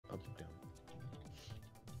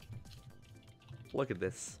Look at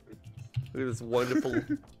this. Look at this wonderful,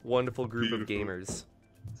 wonderful group of gamers.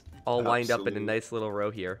 All lined up in a nice little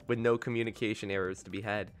row here with no communication errors to be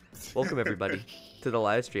had. Welcome everybody to the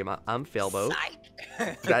live stream. I'm Failboat.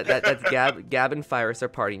 That's Gab and Fyrus are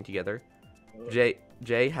partying together. Jay,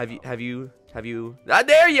 have you? Ah,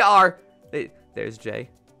 there you are. There's Jay.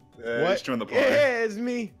 What? The party. Yeah, it's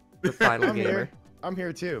me. The final gamer. Here. I'm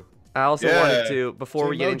here too. I also wanted to, before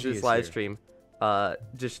we get into Emoji this is live here. stream,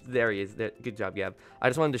 there he is. Good job, Gab. I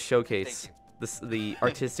just wanted to showcase the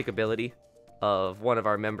artistic ability of one of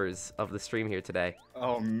our members of the stream here today.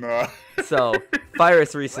 Oh no. So,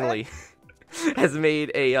 Fyrus recently has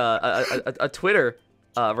made a Twitter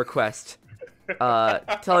request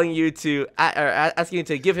telling you to asking you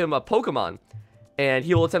to give him a Pokemon, and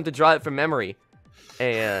he will attempt to draw it from memory.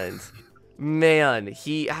 And man,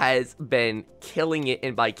 he has been killing it,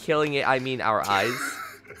 and by killing it I mean our eyes.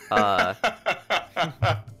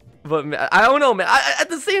 But man, I don't know, man. At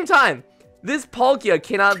the same time, this Palkia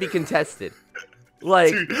cannot be contested.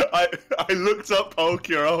 Like, dude, I looked up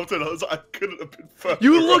Palkia after, and I was like, I couldn't have been further.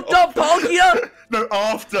 You looked up Palkia? No,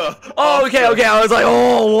 after. Oh, okay. I was like,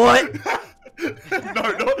 oh, what?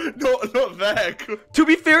 No, not there. To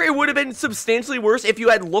be fair, it would have been substantially worse if you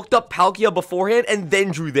had looked up Palkia beforehand and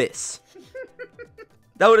then drew this.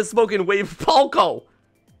 That would have spoken way Palco,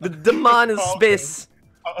 the demon of space.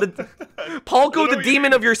 Palco, the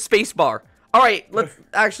demon of your space bar. All right, let's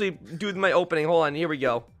actually do my opening. Hold on, here we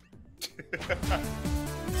go.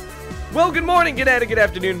 Well, good morning, good night, and good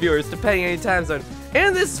afternoon, viewers, depending on your time zone.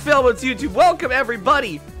 And this is Failboat's YouTube. Welcome,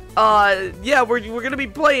 everybody. Yeah, we're gonna be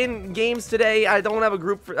playing games today. I don't have a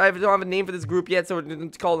group. I don't have a name for this group yet, so we're gonna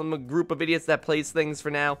call them a group of idiots that plays things for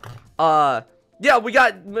now. Yeah, we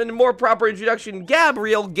got a more proper introduction.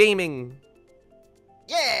 Gabriel Gaming.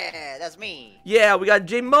 Yeah, that's me. Yeah, we got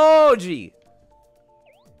Jmoji.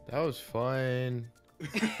 That was fun.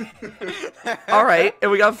 All right, and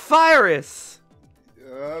we got Fyrus.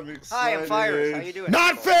 I'm excited. Hi, I'm Fyrus. How you doing?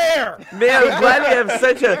 Not fair! Man, I'm glad we have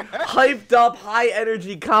such a hyped up, high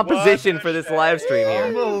energy composition for this live stream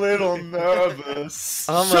I'm here. a little nervous.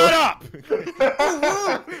 Shut up!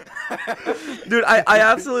 Dude, I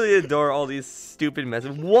absolutely adore all these stupid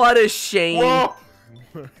messes. What a shame. Whoa.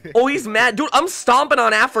 Oh, he's mad. Dude, I'm stomping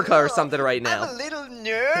on Africa or something right I'm now. a little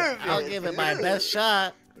nervous. I'll give it my best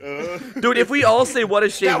shot. Dude, if we all say what a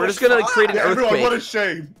shame, we're just gonna create an Everyone, what a earthquake.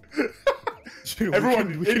 shame. Dude,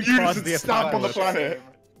 Everyone, we can in pause unison, the stomp on the apocalypse.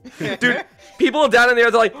 planet. Dude, people down in there,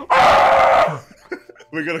 they're like, "Ah!"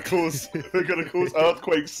 We're gonna cause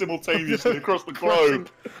earthquakes simultaneously across the globe.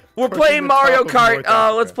 We're playing Mario Kart.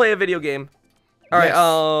 Let's play a video game. All right,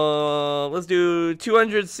 let's do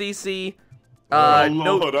 200cc. Oh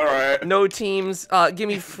Lord, all right. No teams. Give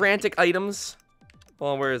me frantic items.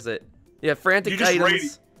 Well, where is it? Yeah, frantic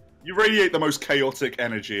items. You radiate the most chaotic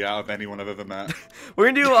energy out of anyone I've ever met.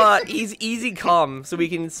 We're gonna do easy come so we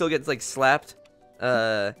can still get like slapped.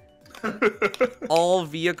 All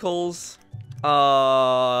vehicles.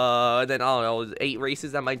 And then I don't know, 8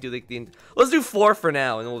 races. That might do like the. Let's do 4 for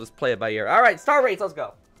now, and we'll just play it by ear. All right, start race. Let's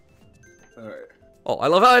go. All right. Oh, I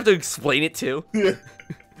love how I have to explain it too. Yeah.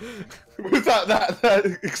 With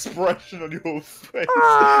that expression on your face.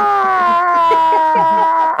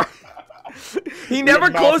 He never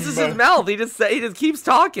closes his mouth. He just keeps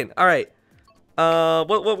talking. All right.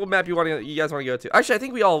 What map you guys want to go to? Actually, I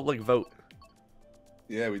think we all like vote.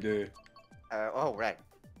 Yeah, we do. Oh, right.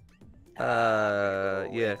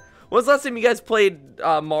 Yeah. When's the last time you guys played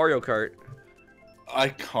Mario Kart? I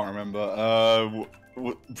can't remember.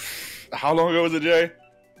 How long ago was it, Jay?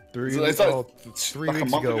 3 It's like- weeks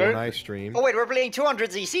ago when I streamed. Oh, wait, we're playing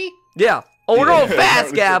 200cc? Yeah. Oh, we're going Yeah,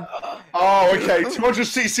 fast, Gab. Oh, okay.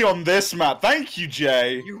 200cc on this map. Thank you,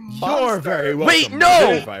 Jay. You're very welcome. Wait,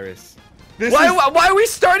 no! Virus. Why are we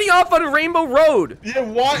starting off on Rainbow Road? Yeah,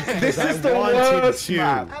 why? This I is the wanted worst to.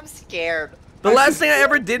 map. I'm scared. The last thing I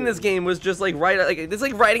ever did in this game was just like it's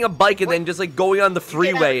like riding a bike and then just like going on the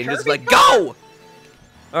freeway and just like go.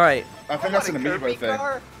 All right. I think that's an Want a amiibo Kirby thing.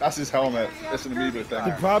 car? That's his helmet. That's an amiibo The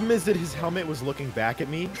thing. problem is that his helmet was looking back at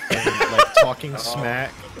me and like talking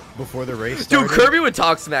smack before the race started. Dude, Kirby would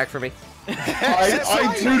talk smack for me.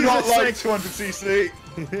 I do not like 200cc.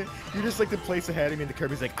 You're just like the place ahead of me and the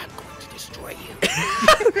Kirby's like, I'm going to destroy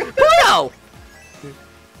you. No!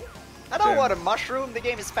 I don't want a mushroom. The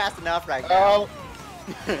game is fast enough right now.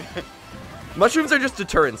 Mushrooms are just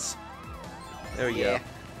deterrents. There we go.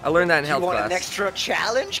 I learned that in You health want class. an extra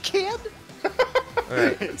challenge, kid?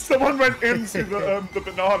 Alright. Someone went into the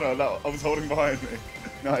banana that I was holding behind me.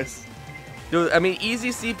 Nice. Dude, I mean, easy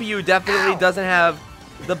CPU definitely doesn't have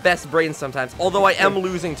the best brains sometimes. Although I am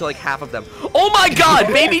losing to like half of them. Oh my god!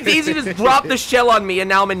 Baby Daisy just dropped the shell on me and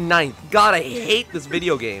now I'm in 9th. God, I hate this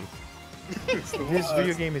video game. This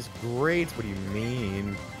video game is great. What do you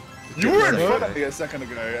mean? You were in front of me a second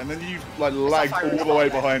ago, and then you like lagged all the way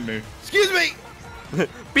behind me. Excuse me.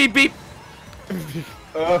 Beep beep.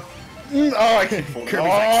 Oh, I keep falling.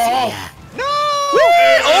 No!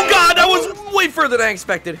 Oh god, that was way further than I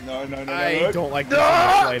expected. No. I don't like this in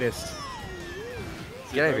the slightest.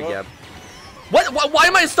 Get out of here, Gab. What? Why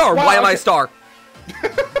am I a star? Why am I a star?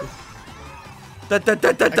 I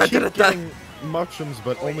keep getting mushrooms,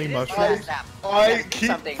 but only mushrooms. I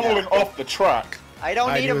keep falling off the track. I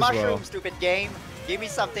don't need a do as mushroom, well. stupid game. Give me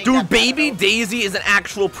something. Dude, that's Baby better. Daisy is an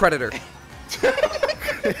actual predator.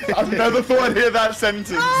 I've never thought I'd hear that sentence.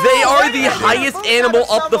 They are the I highest food animal out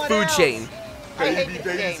of up the someone food else. chain. I hate Baby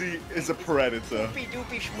this Daisy is a predator. Doopy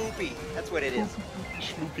doopy schmoopy. That's what it is.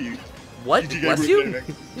 Schmoopy. What? GG Bless game you?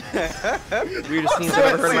 remix. Weirdest scenes I've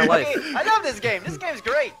ever heard in my life. I love this game. This game's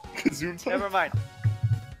great. Zoom time. Never mind.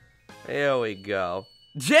 There we go.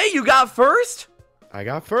 Jay, you got first? I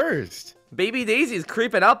got first. Baby Daisy is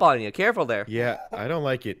creeping up on you. Careful there. Yeah, I don't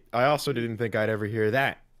like it. I also didn't think I'd ever hear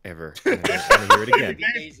that. Ever. And I just want to hear it again.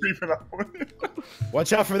 Daisy creeping up on you.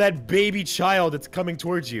 Watch out for that baby child that's coming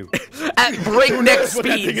towards you. At breakneck That's what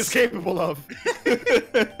that thing is speeds. capable of.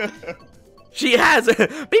 She has.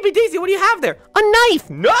 Baby Daisy, what do you have there? A knife.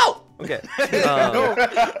 No. Okay.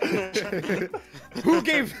 Who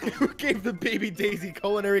gave the baby Daisy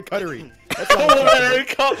culinary cutlery? Culinary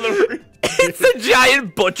cutlery. It's a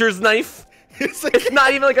giant butcher's knife. It's like It's not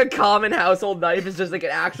even like a common household knife. It's just like an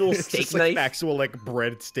actual it's steak just like an knife. actual like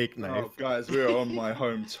bread steak knife. Oh, guys, we are on my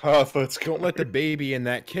home turf. Let's go. Don't let the baby in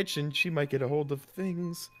that kitchen. She might get a hold of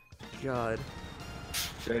things. God.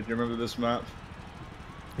 Jay, do you remember this map?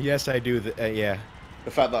 Yes, I do. Yeah.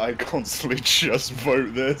 The fact that I constantly just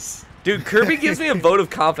vote this. Dude, Kirby gives me a vote of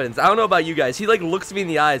confidence. I don't know about you guys. He like looks me in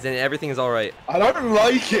the eyes and everything is all right. I don't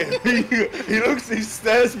like it. He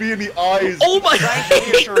stares me in the eyes. Oh my! Trying I to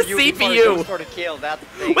hate reassure the you before it goes CPU. for the kill. That's the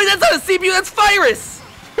thing. Wait, that's not a CPU. That's Virus.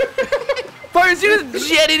 Virus, you just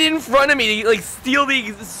jetted in front of me to like steal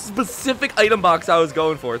the specific item box I was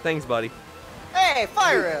going for. Thanks, buddy. Hey,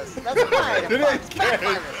 Virus! That's a fire. Did it Bad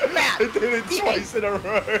again. Virus. Bad. I did it twice in a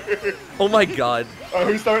row. Oh my God. Oh,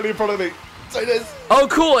 who's directly in front of me? Say this. Oh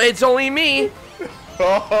cool, it's only me.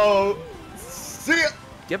 Oh, see ya.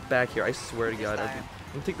 Get back here! I swear to God. I'm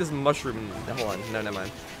gonna take this mushroom. And... Hold on. No, never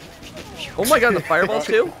mind. Oh my God, the fireballs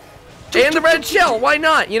too. And the red shell. Why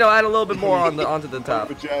not? You know, add a little bit more onto the top.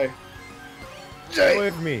 For Jay. Get away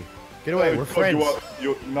from me. Get away. We're God, friends.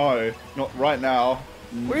 No, not right now.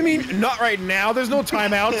 What do you mean? Not right now. There's no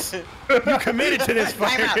timeouts. You committed to this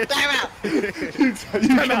Time out! fight. Time out! You Timeout.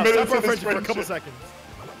 committed Stop to our this friendship for a couple friendship. seconds.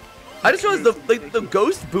 I just realized the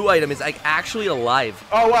ghost boo item is like actually alive.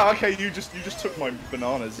 Oh wow, okay, you just took my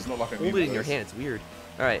bananas. It's not like I Hold it in your hand. It's weird.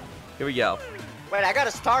 All right, here we go. Wait, I got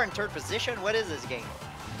a star in third position? What is this game?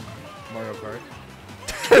 Mario Kart.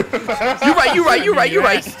 You're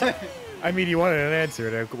right. I mean, you wanted an answer,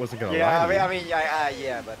 and I wasn't gonna Yeah, lie. I mean,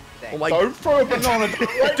 yeah, but thanks. Oh my. Don't throw a banana.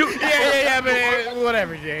 Dude, Yeah, but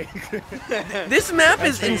whatever, Jay. this map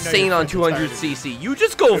is how you know insane your on friends are 200cc. You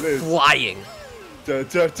just go It is. flying. Da,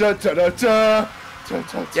 da, da, da, da, da. Da, da,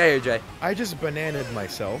 da. Yeah, here, Jay. I just bananaed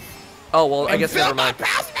myself. Oh well, I guess never mind.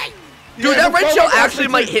 Dude, Yeah, that red follow shell after actually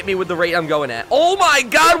might this. hit me with the rate I'm going at. Oh my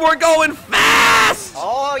God, we're going fast!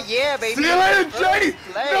 Oh yeah, baby. See you later, Jay.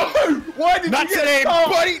 Play. No, why did Not you get today, stuck?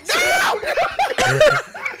 buddy.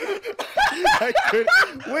 I could.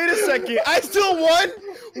 Wait a second. I still won.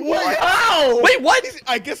 What? How? Wait, what?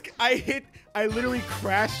 I guess I literally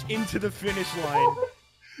crashed into the finish line,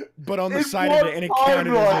 but on the In side what of it, and it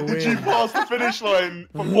counted timeline as a did you win. pass the finish line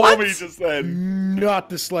before What? me just then? Not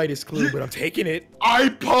the slightest clue, but I'm taking it, I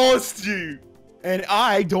passed you. and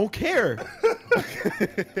I don't care.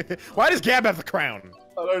 Why does Gab have the crown?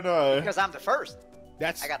 I don't know. Because I'm the first.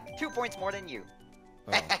 That's I got 2 points more than you.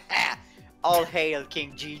 Oh. All hail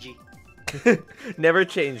King Gigi. Never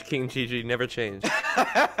change, King Gigi. Never change. All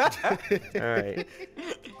right.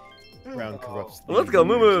 crown corrupts. Well, let's go,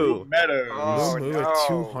 Moo. Meadows. Oh, Moo no. at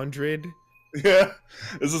 200. Yeah,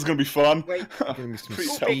 this is gonna be fun. Wait. Give me some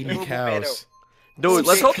Please speedy help me. cows. Dude,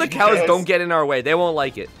 let's hope the cows Yes. don't get in our way. They won't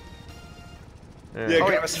like it. All right. Yeah, Oh,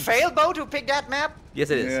 go- it was Failboat who picked that map? Yes,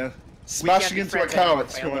 it is. Yeah. Smashing be into a friends cow anymore, at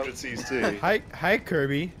 200 cc. Hi,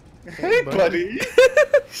 Kirby. Hey, buddy.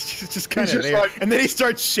 He's just kind He's of just there, like- and then he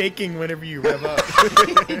starts shaking whenever you rev up.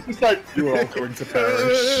 It's like you are all going to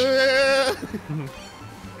perish.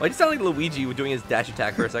 Why did you sound like Luigi doing his dash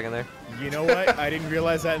attack for a second there? You know what? I didn't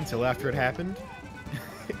realize that until after it happened.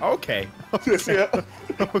 Okay. Yeah.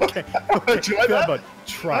 Okay. Try that? But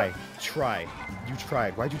try. You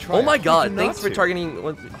tried. Why'd you try? Oh my I told god, you thanks not for to. targeting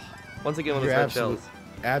once again one of those You're red shells.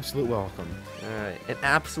 absolute welcome. Alright, an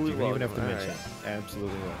absolute You didn't even welcome. have to Alright. mention.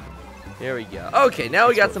 Absolutely welcome. Here we go. Okay, now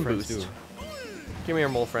we got That's what some friends boost. do. Give me your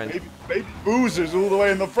mole friend. Baby Boozer's all the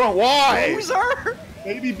way in the front. Why? Loser!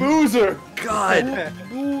 Baby Boozer. God,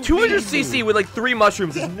 200cc with like 3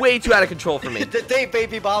 mushrooms is way too out of control for me. The day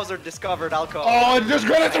Baby Bowser discovered alcohol. Oh, just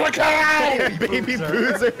got into a cow. Baby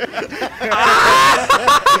Boozer.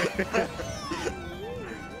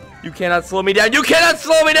 You cannot slow me down. You cannot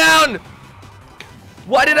slow me down.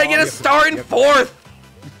 Why did I get a star in 4th?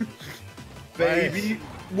 Baby,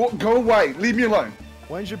 what? Go away. Leave me alone.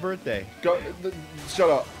 When's your birthday? Go. Shut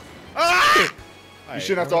up. You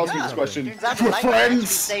shouldn't have to ask me this question. Exactly. We're Like that actually friends.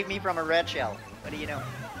 saved me from a red shell. What do you know?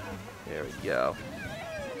 There we go.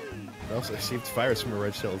 I also saved Fires from a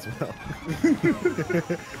red shell as well.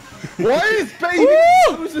 Why is Baby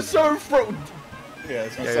Boozer so front? Yeah,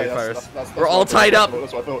 that's what I'm saying. Fires. That's We're all what I thought. tied up.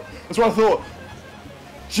 That's what I thought. That's what I thought.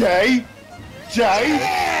 Jay.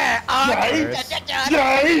 Yeah!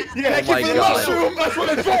 Jay. Yeah. Oh my give me the God. mushroom. That's what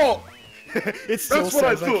I thought. It still That's what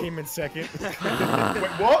I says I thought. came in second. Wait,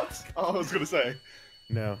 what? Oh, I was gonna say.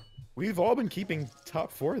 No. We've all been keeping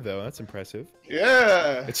top 4 though. That's impressive.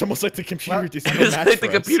 Yeah. It's almost like the computer just no It's match like the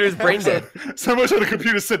for us. computer's brain dead. So much on the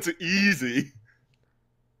computer set to easy.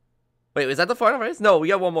 Wait, is that the final race? No, we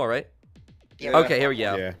got one more, right? Yeah, Okay, here we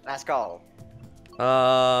go. Yeah. Last call.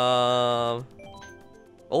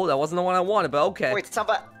 Oh, that wasn't the one I wanted, but okay. Wait,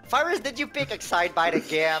 somebody. Fires, did you pick Excitebite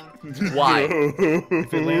again? Why?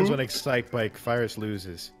 If it lands on Excite Bike, Fires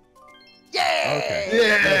loses. Yay! Okay.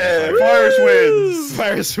 Yeah. Virus wins.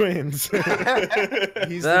 Fires wins.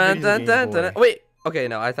 He's Dun, the dun, video dun, game dun, dun. boy. Wait. Okay,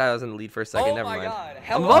 no, I thought I was in the lead for a second. Never mind.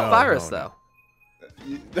 I'm No, above Virus, no,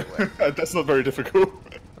 though. That's not very difficult.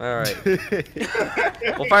 All right.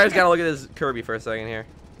 Well, Fire's gotta look at his Kirby for a second here.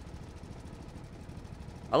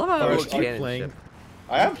 I love how it Fires, looks are you playing?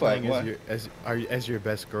 I am playing. As your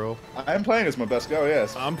best girl. I am playing as my best girl.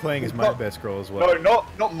 Yes. I'm playing as my No. best girl as well. No,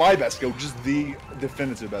 not my best girl. Just the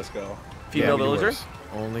definitive best girl. Female Yeah, villager. yours.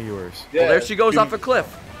 Only yours. Well, there she goes off a cliff.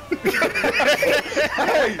 Hey,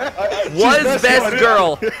 Was best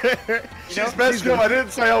girl. She's best girl. I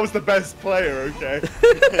didn't say I was the best player. Okay.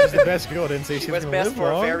 She's the best girl. Didn't say She she was was best gonna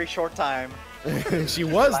for a live very short time. long. She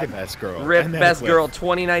was the best girl. Rip And then best quit. girl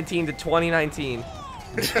 2019 to 2019.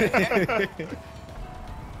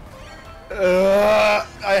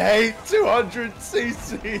 I hate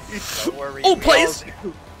 200cc. Don't worry. Oh, we please.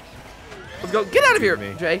 all- Let's go. Get out of here,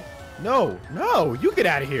 Me. Jay. No, you get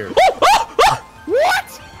out of here.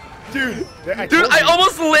 What? Dude, Dude, I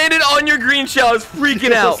almost landed on your green shell. I was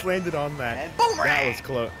freaking out. Just landed on that. And boomerang! That was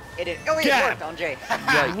close. It didn't. Oh, it Yeah. worked on Jay.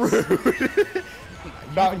 Yikes.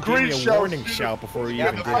 That Give green me a shell. warning shout before you Yeah,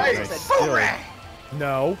 even the did it. and I said still- boomerang!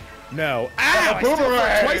 No. Yeah, Ah, I still fell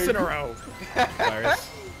boomerang. twice in a row. Virus.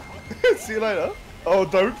 See you later. Oh,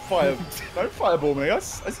 don't fireball me. No, I I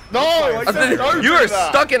said said, don't you do are that.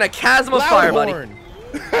 stuck in a chasm of fire, buddy. Loudhorn.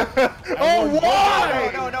 Oh,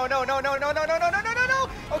 why? No.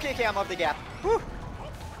 Okay, I'm off the gap. Whew.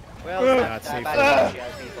 Well, Yeah, it's it's not safe. bad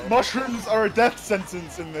enough, people. Mushrooms are a death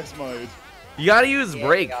sentence in this mode. You gotta use Yeah,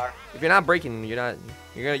 break. they are. If you're not breaking, you're gonna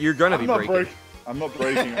be breaking. I'm not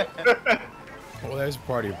breaking it. Well, there's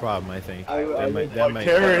part of your problem, I think. I That might-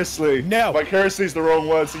 vicariously. No. Vicariously is the wrong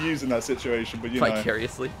word to use in that situation, but you know.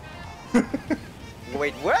 Vicariously.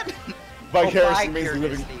 Wait, what? Vicariously means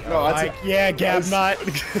living. vicariously, No, I said, Yeah, Gab, not.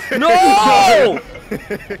 No!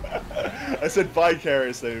 I said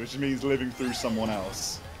vicariously, which means living through someone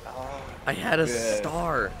else. Oh, I had a Yeah.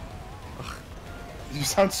 star. You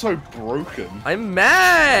sound so broken. I'm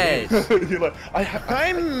mad. You're like,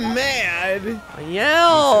 I'm mad. I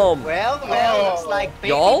am. well, looks like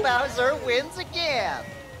Baby Y'all? Bowser wins again.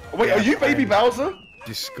 Wait, are you Baby Bowser?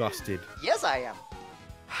 Disgusted. Yes, I am.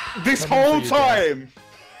 This Coming whole for you, Dad.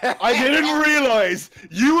 time, I didn't realize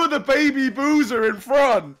you were the Baby Boozer in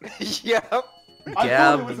front. Yep. I thought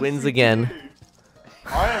Gab it was a wins CG. again.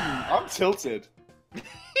 I'm tilted.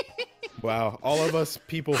 Wow, all of us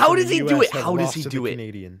people. How from does the he do US it? have How does lost he to do the it?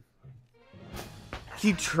 Canadian.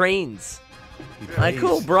 He trains. He Alright,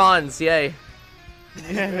 cool. plays. Bronze. Yay.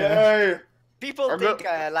 Yay. People I'm think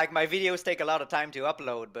like my videos take a lot of time to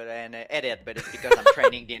upload, but and edit, but it's because I'm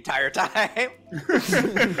training the entire time.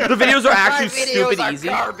 The videos are actually my videos stupid are easy.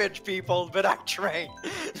 garbage, people, but I train.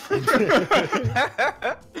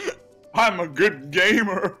 I'm a good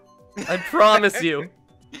gamer. I promise you.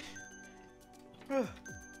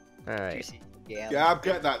 Alright. Juicy. Yeah. Gab,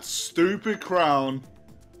 get that stupid crown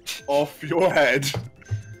off your head.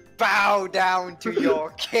 Bow down to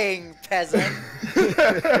your king, peasant.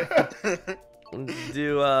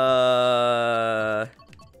 Do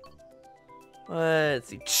let's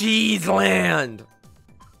see, Cheeseland.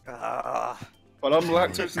 But I'm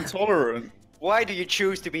lactose intolerant. Why do you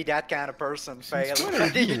choose to be that kind of person, Fail? Why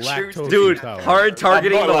do you choose to Dude, intolerant. hard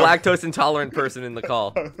targeting I'm the not lactose intolerant person in the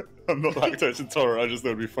call. I'm not lactose intolerant. I just thought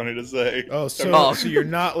it'd be funny to say. Oh, so, Oh. so you're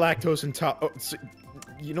not lactose intolerant. Oh, so,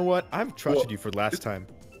 you know what? I've trusted you for last time.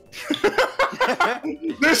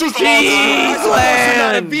 This was the I'm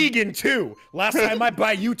not a Cheeseland. vegan too. Last time I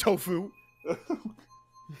buy you tofu.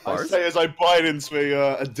 I say as I bite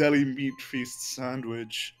into a deli meat feast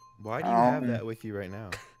sandwich. Why do you have that with you right now?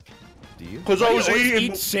 Do you? Because I was We always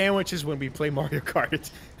eating. eat sandwiches when we play Mario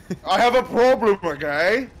Kart. I have a problem,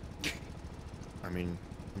 okay? I mean,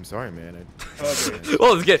 I'm sorry, man.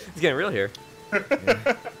 Oh, it's getting real here.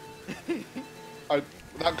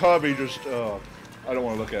 That Kirby just. I don't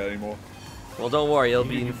want to look at it anymore. Well, don't worry, he'll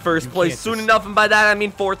be in You first place can't soon just- enough, and by that I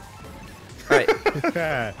mean fourth. All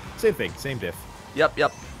right. Same thing, same diff. Yep.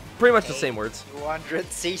 Pretty much the same words.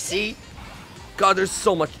 200cc. God, there's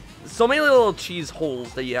so many little cheese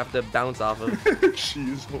holes that you have to bounce off of.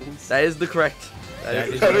 Cheese holes. That is the correct. That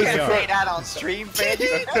is That You is can the say that on stream, Fail.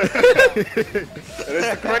 It is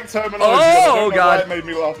the correct terminology. Oh, but I don't know God. why it made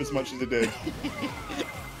me laugh as much as it did.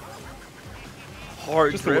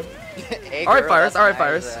 hard Just trip. Hey, All right, girl, Fires, that's all right,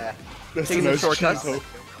 nice, Fires. That's Taking the some most shortcuts. cheese hole.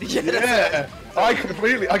 Yeah. Yeah, I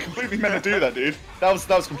completely meant to do that, dude. That was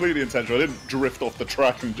completely intentional. I didn't drift off the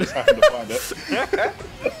track and just happened to find it.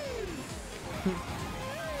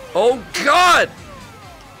 Oh God!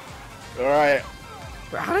 All right,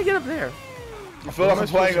 How did I get up there? I feel What like am I I'm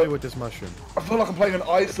supposed playing. to do with this mushroom? I feel like I'm playing an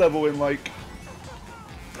ice level in like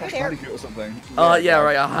Crash there. Bandicoot or something. Yeah,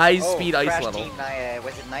 right. A high-speed ice Crash level. Team,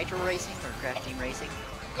 was it Nitro Racing or Crash Team Racing?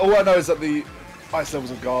 All I know is that the ice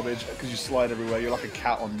levels are garbage because you slide everywhere. You're like a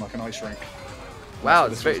cat on like an ice rink. Wow,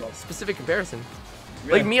 That's it's what very this was like. specific comparison.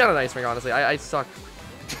 Yeah. Like me on an ice rink, honestly. I suck.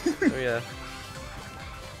 Oh, yeah.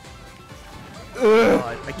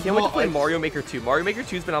 God, I can't wait to play Mario Maker 2. Mario Maker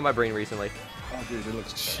 2's been on my brain recently. Oh, dude, it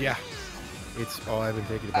looks. Yeah. It's all I've been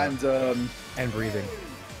thinking about. And And breathing.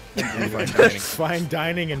 Fine dining. Fine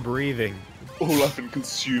dining and breathing. all I've been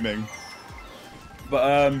consuming.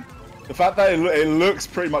 But the fact that it looks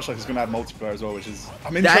pretty much like it's gonna have multiplayer as well, which is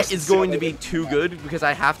I'm interested. That is going to be too good because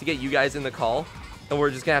I have to get you guys in the call, and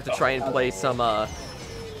we're just gonna have to try and play some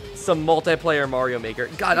multiplayer Mario Maker.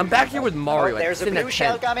 God, I'm back here with Mario. Oh, there's a sitting at blue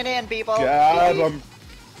shell 10. coming in, people. God,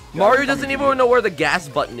 Mario doesn't even know where the gas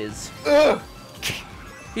button is. Ugh.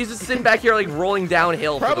 He's just sitting back here like rolling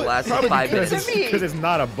downhill for the last 5 because minutes. it's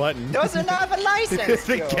not a button. Doesn't have a license. It's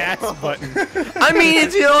the yo. gas button. I mean,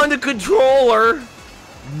 it's on the controller.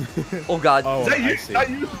 Oh God. Oh, Is that I you? see. That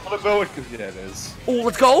you? Yeah, it is. Oh,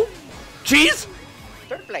 let's go. Cheese.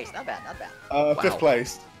 Third place, not bad, not bad. Wow. Fifth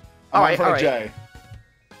place. All I'm right, in front all of right. Jay.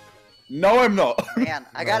 No, I'm not. Man,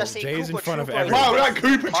 I gotta No, say, Jay's in Koopa front of Troopa is everyone. Wow, the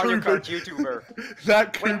that Koopa Mario Troopa. Kart YouTuber.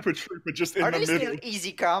 That Koopa Trooper just in Are the they middle. still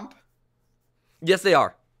easy comp? Yes, they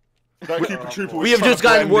are. That Koopa Trooper. We have just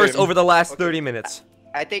gotten worse over the last 30 minutes.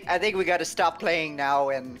 I think we gotta stop playing now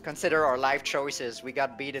and consider our life choices. We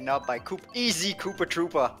got beaten up by easy Koopa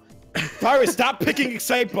Troopa. Pyrus, stop picking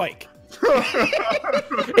Excite Bike.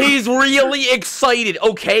 He's really excited.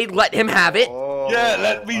 Okay, let him have it. Oh.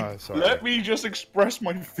 Yeah, sorry. let me just express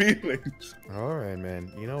my feelings. All right,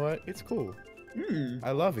 man. You know what? It's cool.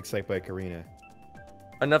 I love Excite Bike Arena.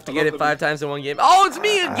 Enough to I get love it that 5 times in one game. Oh, it's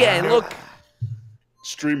me again. Look,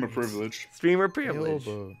 Streamer privilege. streamer privilege,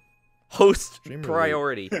 Failboat. host Streamer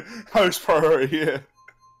priority. Host priority, yeah.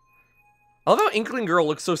 I love how Inkling Girl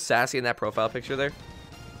looks so sassy in that profile picture there.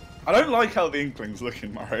 I don't like how the Inklings look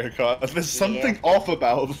in Mario Kart. There's something off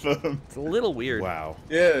about them. It's a little weird. Wow.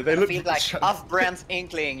 Yeah, they I look feel like off-brand's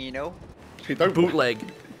Inkling, you know? Hey, don't Bootleg.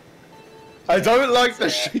 I don't like the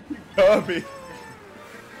sheep Kirby.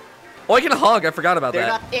 Oh, I can hog. I forgot about They're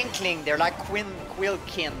that. not Inkling, they're like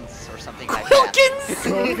Quilkins or something like that. Wilkins.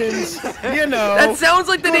 Wilkins, you know. That sounds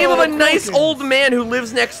like the name of a nice Wilkins. old man who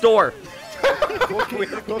lives next door.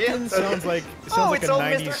 Wilkins sounds like Oh, a it's old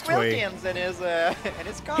 90s Mr. toy. Quilkins and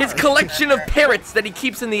his car. His collection of parrots that he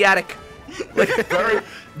keeps in the attic. Very,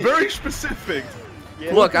 very specific.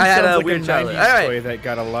 Look, I had Sounds a like weird 90s childhood. All right. toy that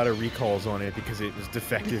got a lot of recalls on it because it was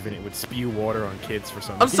defective and it would spew water on kids for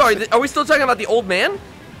some I'm reason. sorry. Are we still talking about the old man?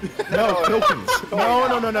 No, Pilkins.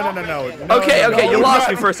 No. Okay, no, you no, lost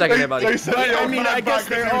no. me for a second there, buddy. They said But, the I old mean, man I guess back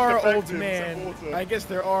there because he was are old defective, men. so water. I guess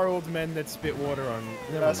there are old men that spit water on.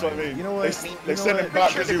 Never That's what I mind. mean. You know what? They sent him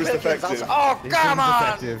back because he was defective. Oh, They come seem on!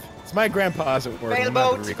 defective. It's my grandpa's at work. I'm not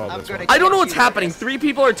Failboat, gonna recall I'm this gonna one. I don't know Yes, what's you happening. guys. 3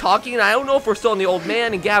 people are talking, and I don't know if we're still on the old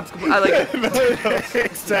man and Gab's. I like,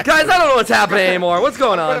 Exactly. guys, I don't know what's happening anymore. What's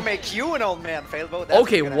going I'm gonna on? make you an old man, Failboat. That's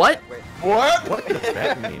Okay, gonna what? happen. Wait. What? What does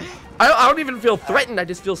that mean? I don't even feel threatened. I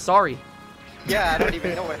just feel sorry. Yeah, I don't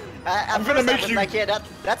even know what. I'm At gonna first I make was you- like, yeah,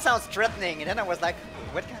 that sounds threatening, and then I was like,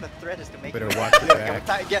 what kind of threat is to make Better me watch your back.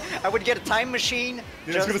 I would get a time machine.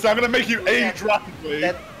 I'm gonna make you age rapidly.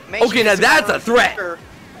 that makes Okay, you now that's a smaller, threat. weaker,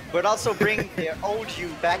 But also bring the old you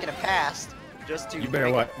back in the past, just to. You better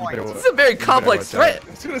make a watch. You point. better This is a very better complex watch out. threat.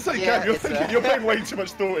 I was gonna say, Yeah, Gab, you're it's, thinking, you're putting way too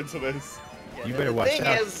much thought into this. Yeah, You the better watch thing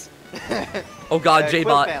out. is, Oh God, Quill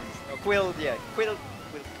J-Bot. pens. Quill, yeah, Quill.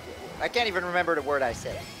 I can't even remember the word I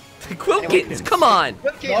said. Quilkins, come on.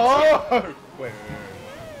 Quill kids. Oh! Wait.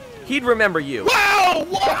 He'd remember you. Wow!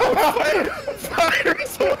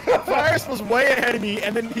 Fires was way ahead of me,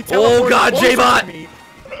 and then he teleported Oh, God, closer to J-Bot. me.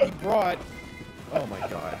 He brought. Oh my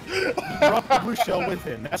God! He brought the blue shell with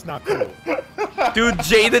him. That's not cool. Dude,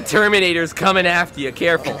 Jay the Terminator's coming after you.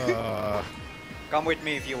 Careful. Come with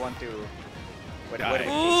me if you want to. Die. What did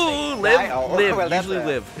he Ooh, say? live, Die? Oh, live. well, that's Usually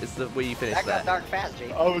a- live is the way you finish That got that. dark fast,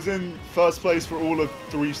 Jay. I was in first place for all of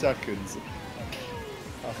 3 seconds.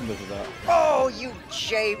 I can live with that. Oh, you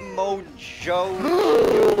J Mojo.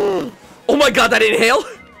 Oh my God, that inhale.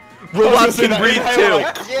 Robots can breathe too.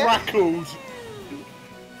 Like, crackled.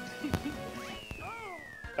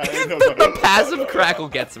 The passive crackle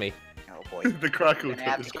gets me. Oh boy. The crackle Gonna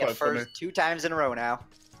have is to quite get funny. first 2 times in a row now.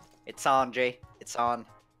 It's on, Jay. It's on.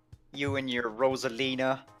 You and your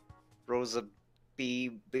Rosalina. Rosa B.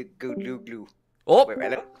 Big Glue Glue. Oh, Wait,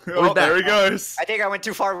 hello? Oh, there he goes. I think I went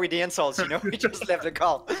too far with the insults, you know? We just left the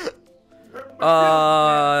call.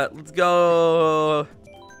 let's go.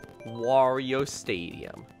 Wario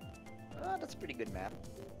Stadium. Oh, that's a pretty good map.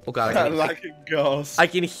 Oh God, I like it, gosh. I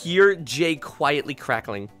can hear Jay quietly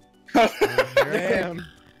crackling, Here I am.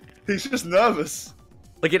 He's just nervous.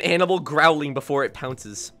 like an animal growling before it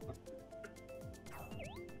pounces.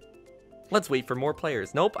 Let's wait for more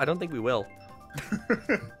players. Nope, I don't think we will.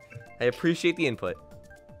 I appreciate the input.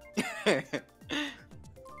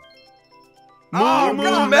 Oh, Moo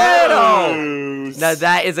God. Meadow! Now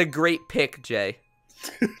that is a great pick, Jay.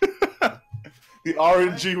 The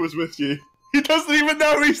RNG was with you. He doesn't even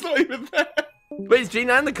know he's not even there. Wait, is Jay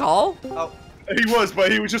not in the call? Oh, He was,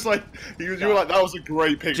 but he was just like, you were like, that was a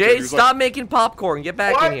great picture. Jay, He was stop making popcorn. Get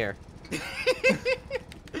back What? in here. But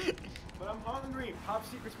I'm hungry. Pop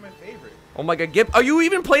Secret's my favorite. Oh my God, are you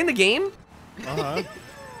even playing the game? Uh-huh.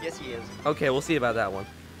 yes, he is. Okay, we'll see about that one.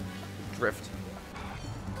 Drift.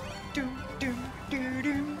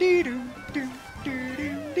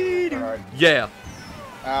 Alright. Yeah.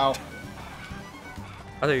 Ow. I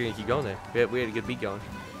thought you were gonna keep going there. We had a good beat going.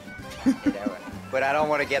 But I don't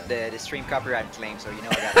want to get the stream copyright claim, so you know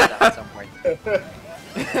I gotta stop at some point.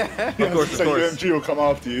 Of course, So of course. UMG will come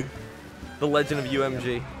after you. The legend of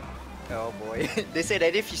UMG. Oh boy. They say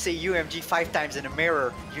that if you say UMG 5 times in a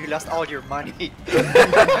mirror, you lost all your money.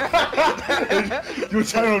 Your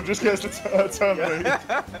channel just gets terminated.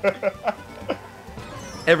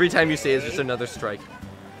 Every time you say it's just another strike.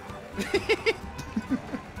 Even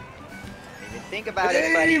think about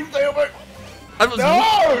it, buddy. I was,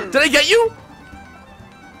 No! Did I get you?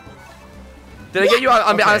 Did I get you?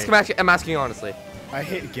 Okay. I'm asking honestly. I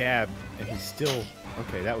hit Gab, and he's still.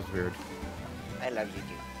 Okay, that was weird. I love you,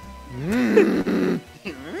 dude.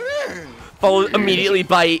 Followed immediately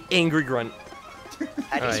by angry grunt. At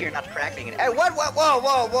least Alright. you're not cracking it. Hey, what? Whoa,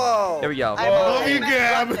 whoa, whoa! There we go. Oh, you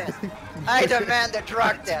I demand the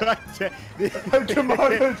drug test. Come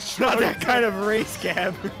on, It's not that kind of race,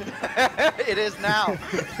 Gab. It is now.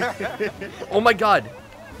 Oh my God.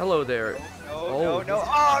 Hello there. No, no.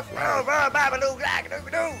 Oh, babaloo, black,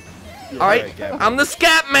 doo. All right, Gab. I'm the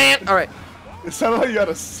scat man. All right. It sounded like you had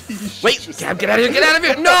a seizure. Wait, just Gab, then. get out of here! Get out of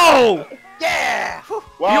here! No! Yeah! Whew.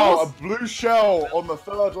 Wow, almost- a blue shell on the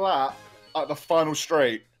 3rd lap at the final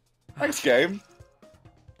straight. Thanks, game.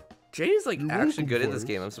 Jay is like You're actually welcome, good at this boys.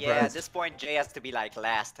 game. I'm Yeah, at surprised. this point, Jay has to be like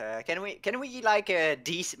last. Can we like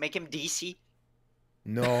DC, make him DC?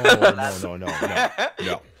 No, no.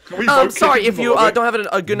 Can we vote Sorry, kick if him you a little don't have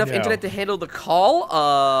a good enough No. internet to handle the call,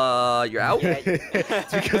 you're out.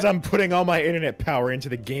 It's because I'm putting all my internet power into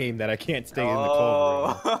the game that I can't stay in the call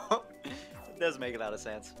room. Oh, it does make a lot of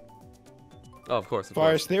sense. Oh, of course. Of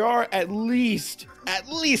Forrest, course. there are at least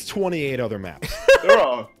 28 other maps. bit? There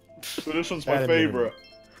are. So this one's my At a minimum. favorite.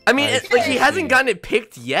 I mean, it's like he hasn't gotten it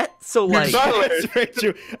picked yet, so like. Exactly. That's very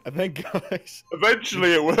true. Thank gosh.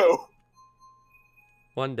 Eventually it will.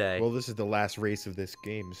 One day. Well, this is the last race of this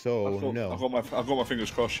game, so no. I've got my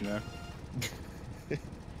fingers crossed, you know.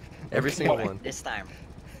 Every single one. This time.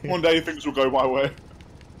 One day things will go my way.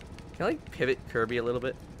 Can I like pivot Kirby a little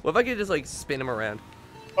bit? What if I could just like spin him around?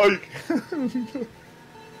 Oh, you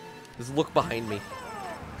Just look behind me.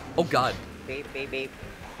 Oh god. Beep, beep, beep.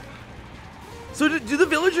 So do the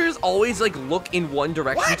villagers always like look in one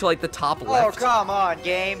direction to like the top Oh, left? come on,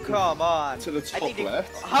 game. Come on. To the I top think they-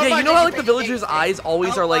 left? How Yeah, you much know how did like the you pay villagers' the game? eyes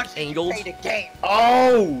always How are like much did you angled? pay the game?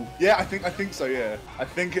 Oh! Yeah, I think so, yeah. I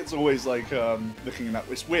think it's always like looking in that.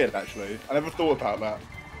 It's weird actually. I never thought about that.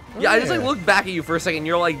 Yeah, I just like Yeah. look back at you for a second,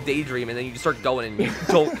 you're like daydreaming, and then you just start going and you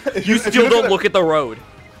don't If you if still look don't at look at the road.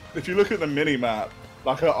 If you look at the mini map,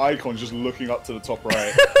 like her icon's just looking up to the top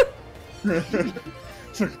right.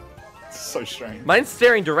 It's so strange. Mine's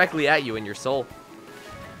staring directly at you in your soul.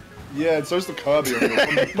 Yeah, and so's the Kirby on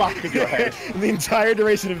the back of your head. The entire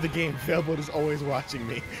duration of the game, Failboat is always watching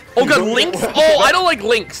me. Oh god, Lynx? Oh, I don't like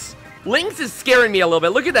Lynx. Lynx is scaring me a little bit.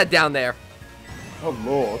 Look at that down there. Oh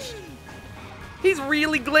lord. He's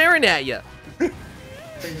really glaring at you.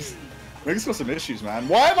 Link's got some issues, man.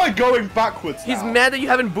 Why am I going backwards He's now? mad that you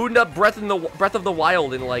haven't booted up Breath of the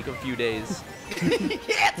Wild in like a few days.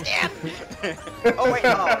 Yes. Oh wait,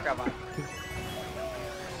 oh come on.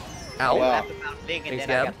 Ow. Wow. I laughed about Link and Thanks,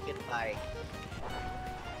 then I Gab. got hit by.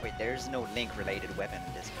 Wait, there's no Link-related weapon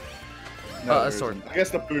in this game. No, a there sword. isn't. I guess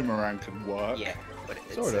the boomerang could work. Yeah, but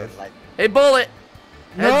it's Sort of. like. Hey, Bullet!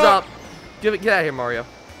 Heads No. up. Get out of here, Mario.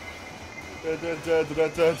 I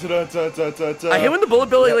hate when the bullet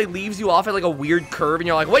bill like leaves you off at like a weird curve and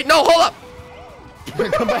you're like, wait, no, hold up!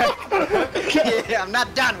 Come back. Yeah, I'm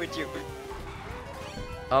not done with you.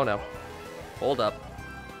 Oh no. Hold up.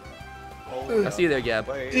 I see you there, Gab.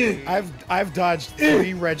 I've dodged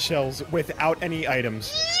 3 red shells without any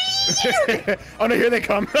items. Oh no, here they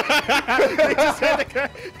come. They just had to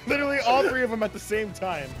literally all 3 of them at the same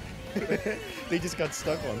time. They just got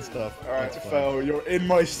stuck on stuff. Alright, That's fun. Fel, you're in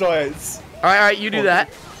my sights. Alright, you do that.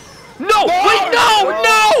 No! Wait,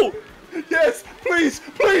 no! Yes, please,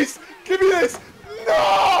 please, give me this. No!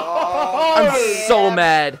 I'm so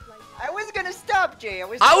mad. I was gonna stop, Jay. I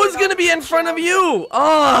was gonna be in front of you!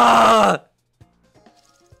 Ah!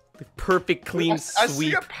 The perfect clean I see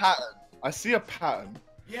sweep. a pattern. I see a pattern.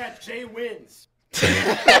 Yeah, Jay wins. No,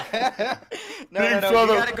 Big you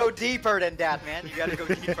brother. gotta go deeper than that, man. You gotta go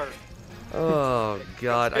deeper. Oh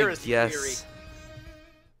god, I Conspiracy guess. theory.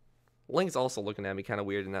 Link's also looking at me kind of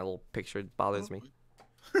weird in that little picture. It bothers me.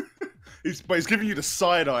 But he's giving you the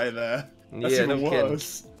side eye there. That's Yeah, even no kidding.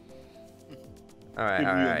 worse. Alright,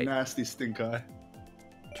 Giving you a alright. nasty stink eye.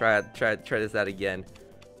 Try this out again.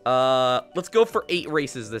 Let's go for 8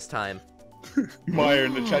 races this time. Maya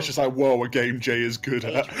in the chat's just like, whoa, a game Jay is good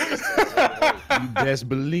at. You best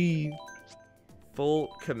believe. Full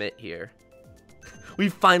commit here. We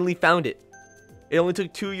finally found it. It only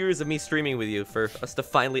took 2 years of me streaming with you for us to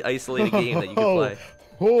finally isolate a game that you could play.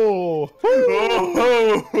 Oh.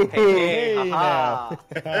 Oh, Hey, Hey, haha.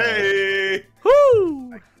 hey!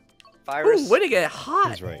 Woo! Virus. Ooh, when it get hot.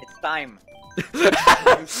 He's right. It's time.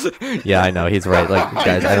 Yeah, I know he's right. Like,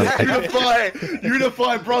 guys,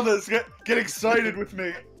 Unify brothers, get excited with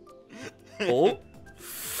me. Oh.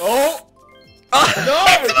 Oh! No!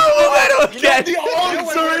 It's Get again! the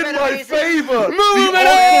odds are in my amazing. favor! Move The it odds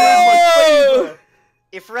are in my favor!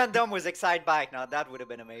 If Random was Excite Bike now, that would have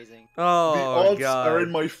been amazing. The Oh, odds are in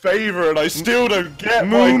God. my favor, and I still don't get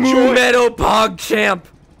my Moo choice. Meadow Pog Champ!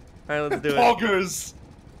 Alright, let's do it. Poggers!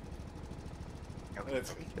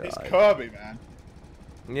 It's God. Kirby, man.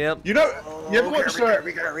 Yep. You know, you ever watched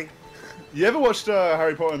Kirby. you ever watched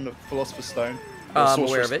Harry Potter and the Philosopher's Stone? Or I'm Sorcerer's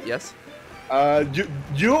aware of it, yes.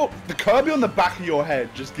 The Kirby on the back of your head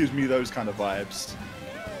just gives me those kind of vibes.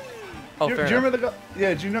 Oh, do fair you enough. remember the guy?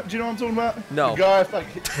 Yeah, do you know what I'm talking about? No. The guy, like,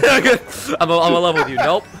 I'm a level with you.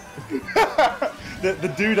 Nope.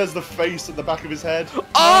 the dude has the face at the back of his head.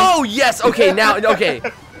 Oh yes. Okay. Now. Okay.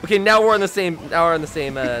 Okay. Now we're on the same. Now we're on the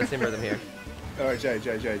same. Same rhythm here. All right, Jay,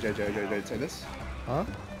 take this. Huh?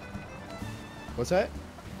 What's that?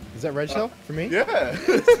 Is that red shell for me? Yeah,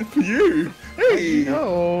 it's for you. Hey,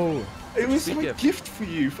 No. it was Sweet my gift. gift for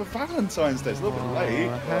you for Valentine's Day. It's a little bit late.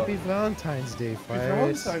 Aw, happy Valentine's Day, Happy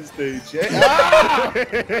Fires. Valentine's Day, Jay. Ah!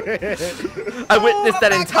 I witnessed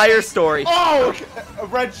that entire story. Oh, okay. A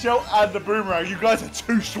red shell and a boomerang. You guys are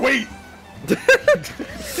too sweet.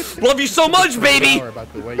 Love you so much, baby. Sorry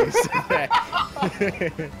about the way you said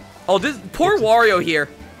that. Oh, this poor Wario here.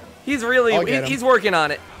 He's really. I'll get him. He's working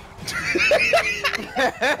on it.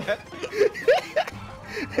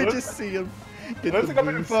 see him. I don't think I've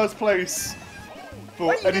been in first place for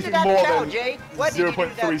What did you do to anything that more cow, than Jay? What did you do to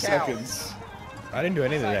that 0.3 cow? seconds. I didn't do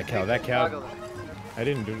anything to that cow. That cow. I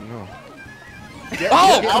didn't do no.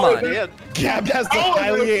 Oh, come on. Gab has the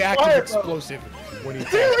highly active explosive when he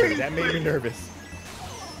attacks me. That made me nervous.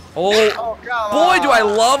 Oh, boy, do I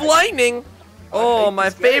love lightning. Oh, my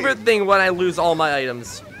favorite thing when I lose all my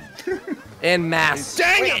items. And mass.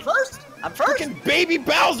 Dang Wait, it! I'm first? I'm first? Freaking baby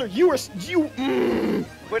Bowser, you were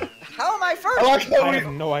But how am I first? I like how I we...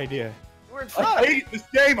 have no idea. We're in I front. hate this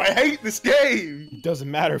game. I hate this game. It doesn't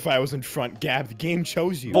matter if I was in front, Gab. The game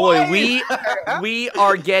chose you. Boy, we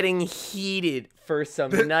are getting heated for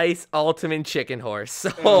some nice ultimate chicken horse.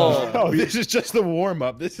 Oh, Oh, this is just the warm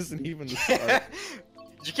up. This isn't even the start.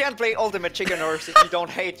 You can't play Ultimate Chicken Horse if you don't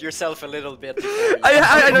hate yourself a little bit.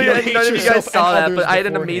 I know You none hate of you guys yourself saw and that, but others I had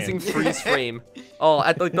an beforehand. amazing freeze frame. Oh,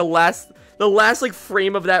 at like the last like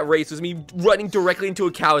frame of that race was me running directly into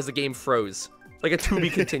a cow as the game froze, like a to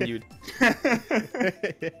be continued.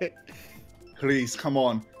 Please, come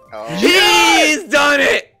on. Oh. He's done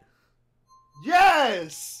it!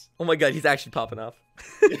 Yes! Oh my god, he's actually popping off.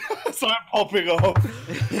 Yes, I'm popping off.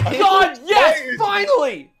 God, yes,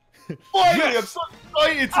 finally! Finally, I'm so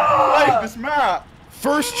excited to play this map.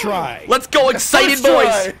 First try. Let's go, excited First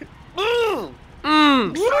boys!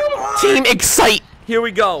 try. Team Excite! Here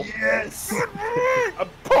we go. Yes! I'm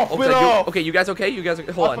popping Okay, off. okay, you guys okay? You guys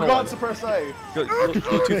hold I on, forgot hold to on. press A. Go, a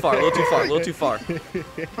little too far, a little too far, a little too far.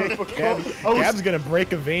 Gab's gonna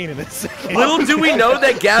break a vein in this second. Little do we know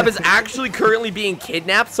that Gab is actually currently being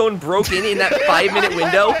kidnapped. Someone broke in that 5-minute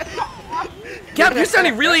window. Gab, you're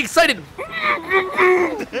sounding really excited.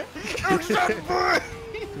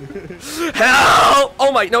 Help!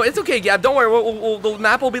 Oh my, no, it's okay, Gab. Don't worry. The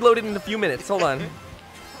map will be loaded in a few minutes. Hold on. A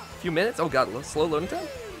few minutes? Oh god, slow loading time?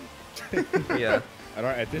 Yeah. I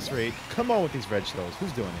don't, at this rate, come on with these red shells.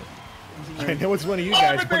 Who's doing it? I know it's one of you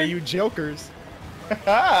guys, one of you jokers.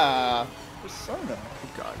 Ah, Persona. Oh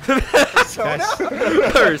god.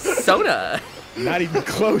 Persona. Not even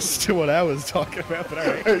close to what I was talking about, but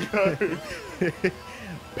alright.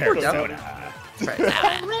 Persona.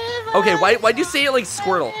 Okay, why'd you say it like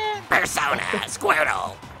Squirtle? Persona,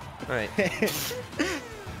 Squirtle. Alright.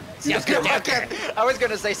 I was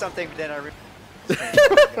gonna say something, but then I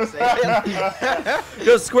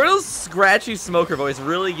Yo, Squirtle's scratchy smoker voice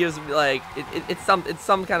really gives me like it's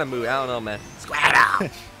some kind of mood. I don't know, man.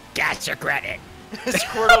 Squirtle, gotcha credit.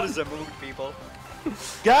 Squirtle is a mood, people.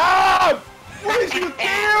 Gab! What did you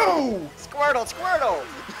do? Squirtle, Squirtle!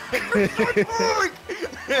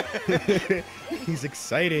 He's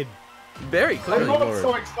excited. Very I'm clearly. not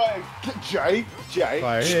so excited. Jay,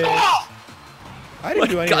 Fire hit. stop! I didn't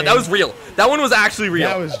do anything. God, that was real. That one was actually real.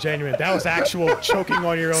 That was genuine. That was actual choking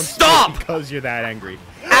on your own Stop! smoke because you're that angry.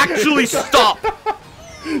 Actually, stop.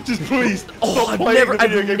 Just please. Oh, stop I've playing never- the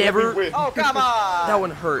video I've game when never- we win. Oh, come on! That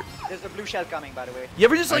one hurt. There's a blue shell coming, by the way. You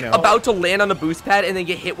ever just I like know. about to land on the boost pad and then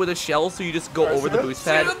get hit with a shell, so you just go over the boost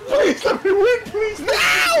pad? Please let me win, please. No!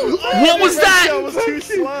 What was That that? was too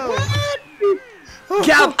slow.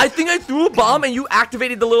 Gab, I think I threw a bomb and you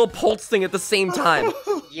activated the little pulse thing at the same time.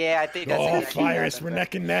 Yeah, I think that's Oh, exactly Fires, what we're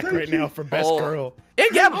happened. neck and neck right now for best Oh. girl. And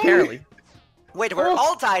Gab, apparently. Wait, we're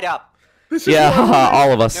all tied up. This is Yeah, what haha,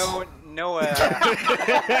 all of us. No,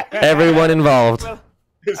 Everyone involved. well,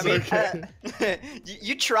 It's I mean, okay.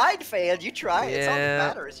 you tried, failed. You tried. It's all Yeah.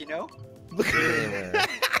 that matters, you know.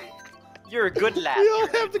 You're a good lad. We all You're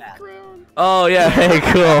a have good the lad. crown. Oh yeah, hey,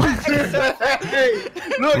 cool. Hey,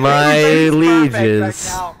 look, My it lieges.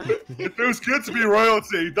 Right now. feels good to be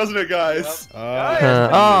royalty, doesn't it, guys?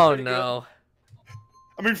 Oh no.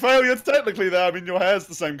 I mean, failure technically there. I mean, your hair's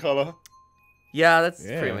the same color. Yeah, that's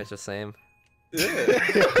Yeah. pretty much the same.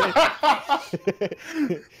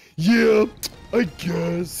 Yeah, I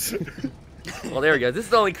guess. Well, there we go. This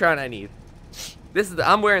is the only crown I need. This is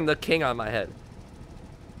I'm wearing the king on my head.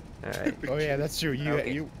 All right. Oh yeah, that's true.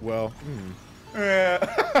 You well.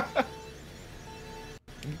 Yeah.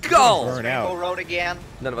 Go. Burn Rainbow out. Road again.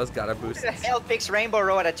 None of us got our Who boost. the hell picks Rainbow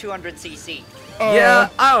Road at 200cc? Yeah,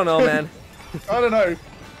 I don't know, man. I don't know.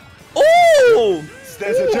 Ooh!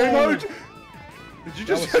 There's a J mode. Did you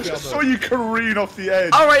just? That I was just spelled saw you careen off the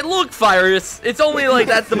edge. All right, look, Fires. It's only like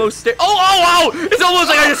that's the most. Oh! It's almost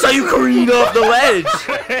like I just saw you careen off the ledge.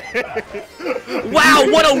 Wow,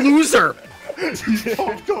 what a loser! You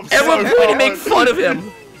popped off Everyone so going to hard. make fun of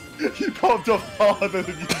him. You popped off harder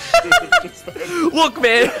than you should have just then. Look,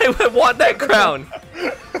 man, I want that crown.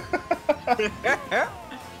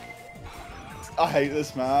 I hate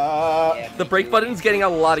this map. Yeah, The brake button's getting a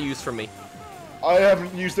lot of use from me. I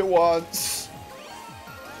haven't used it once.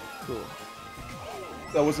 Cool.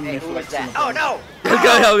 That wasn't Hey, me who was flexing. that? Oh no!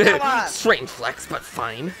 God, come on. strange flex, but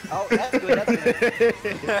fine. Oh, that's good. That's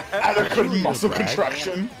good. Adequate muscle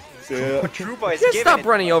contraction. Yeah. True boys. Just giving stop it.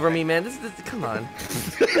 running over me, man. This come on.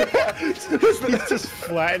 He's just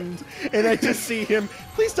flattened, and I just see him.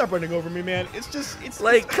 Please stop running over me, man. It's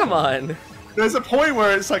Like, come on. There's a point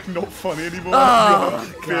where it's like not funny anymore.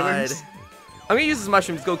 Oh, You know, God. feelings. I'm gonna use this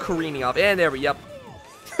mushroom to go careening off. And there we yep.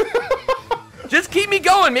 Just keep me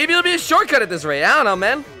going. Maybe it'll be a shortcut at this rate. I don't know,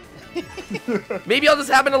 man. Maybe I'll just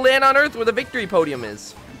happen to land on Earth where the victory podium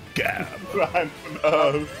is. Right,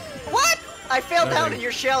 no. What? I fell down and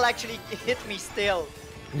your shell actually hit me still.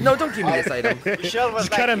 No, don't give me this item. Your shell was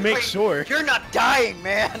Just like, gotta make "Wait, sure You're not dying,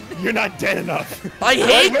 man. you're not dead enough. I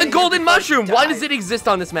hate the golden mushroom. Why die. does it exist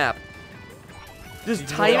on this map? Just know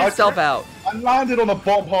time what? itself out. I landed on the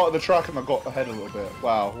bottom part of the track and I got ahead a little bit.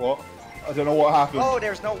 Wow, what? I don't know what happened. Oh,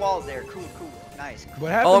 there's no walls there. Cool, cool. Nice.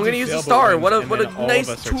 What happens Oh, I'm if gonna use the Failboat star. wins What a and what then a all of nice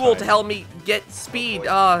us are tool to tied? help me get speed.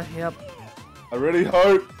 Yep. I really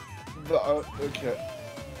hope that. Okay.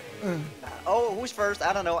 Oh, who's first?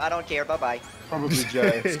 I don't know. I don't care. Bye-bye. Probably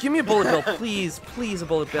Jay. Just give me a bullet bill, please. Please, a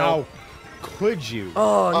bullet bill. How could you?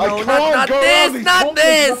 Oh I no, can't not go around this, these not corners.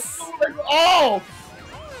 this. Oh!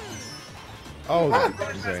 Oh,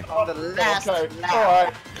 okay. On the last Okay, lap.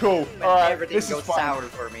 alright, cool. when Alright, everything this is goes fine. sour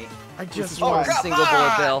for me. I just is want a fine. single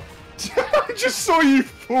bullet bill. I just saw you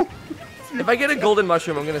fall. If I get a golden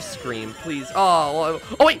mushroom, I'm gonna scream, please. Oh,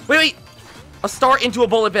 oh wait. A star into a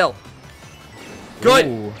bullet bill. Good.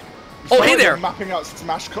 Ooh. Oh, hey there. Mapping out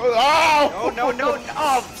Smash Code. Oh! No.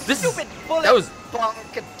 Oh, This- stupid bullet. that was-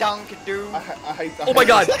 Bonk-a-dunk-a-doo. I hate that. Oh my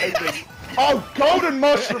God. Oh, golden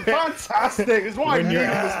mushroom, fantastic! Is what I When need you're in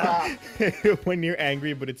this map. when you're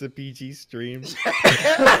angry, but it's a PG stream. Mm.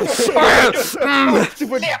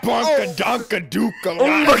 Stupid bonka donka duka.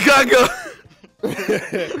 Unga gaga.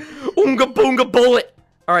 Unga boonga bullet.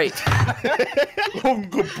 All right.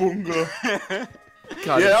 Bunga bunga.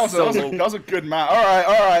 God, Yeah, that was, it's so that was a good map.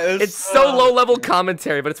 Alright. it's so low level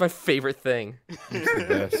commentary, but it's my favorite thing. It's the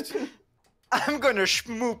best. I'm gonna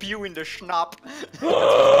schmoop you in the schnopp.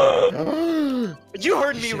 You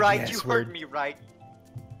heard me said right. the You S heard word. me right.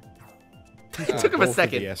 It took him a Both of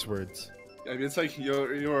second. the S words. I mean, it's like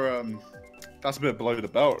you're that's a bit below the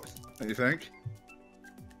belt, don't you think?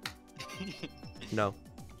 No.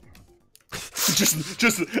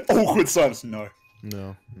 just awkward silence. No.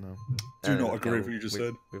 No. Do not agree with what you just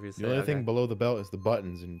said. The only thing below the belt is the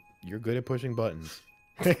buttons, and you're good at pushing buttons.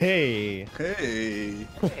 Hey. Hey.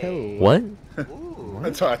 Oh. What? Ooh.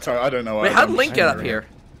 I'm sorry, I don't know. Wait, how'd Link get up here?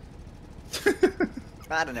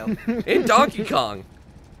 I don't know. In Donkey Kong.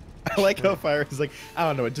 I like how Fire is like, I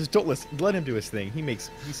don't know, just don't listen. Let him do his thing.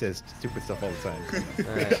 He says stupid stuff all the time.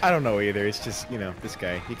 Alright. I don't know either. It's just, this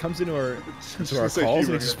guy. He comes into our calls so and he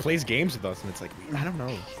human. just plays games with us, and it's like, I don't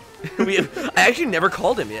know. I actually never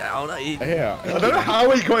called him. Yeah, I don't know. He Yeah. I don't know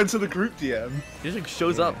how he got into the group DM. just like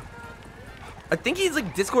shows up. I think he's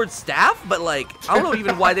like Discord staff, but like I don't know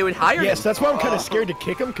even why they would hire Yes, him. that's why I'm kind of scared to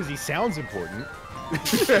kick him because he sounds important.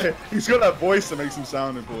 He's got that voice that makes him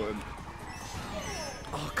sound important.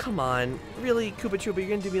 Oh come on, really, Koopa Troopa, you're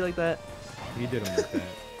gonna do me like that? He did him like that.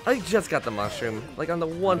 I just got the mushroom. Like on the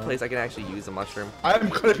one No. place I can actually use a mushroom. I'm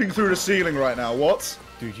clipping through the ceiling right now. What?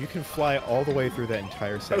 Dude, you can fly all the way through that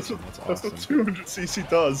entire That's section. what, That's that's awesome. what 200cc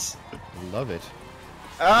does. Love it.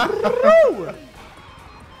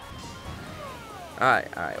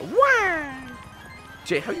 Alright. Wow.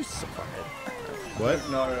 Jay, how are you so far ahead? What?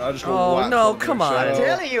 No, I just got Oh, whacked no, on the come on. I'm shell.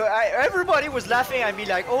 telling you, everybody was laughing at me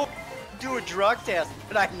like, oh, do a drug test.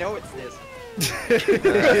 But I know it's this.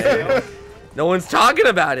 No one's talking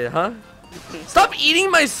about it, huh? Stop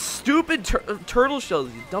eating my stupid turtle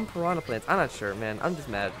shells, you dumb piranha plants. I'm not sure, man. I'm just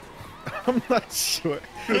mad. I'm not sure.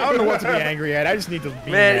 I don't know what to be angry at. I just need to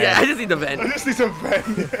be Man, mad. yeah, I just need to vent. I just need some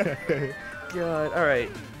vent. God,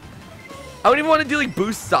 alright. I don't even want to do like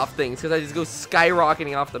boosts off things because I just go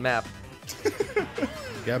skyrocketing off the map.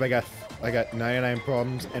 Gab, I got 99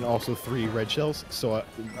 problems and also 3 red shells, so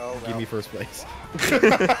give me first place.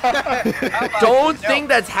 Don't think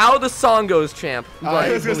that's how the song goes, champ. I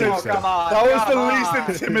was gonna say, believe so. Come on. that was come the on.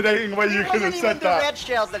 least intimidating way you It could wasn't have even said the that. red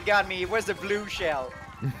shells that got me. It was the blue shell.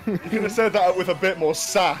 You could have said that with a bit more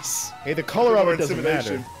sass. Hey, the color of More it doesn't matter.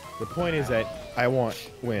 intimidation. The point is that I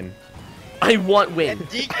want win. I want win. And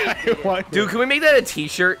DK I did. want Dude, can we make that a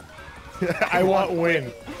t-shirt? I want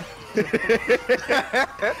win.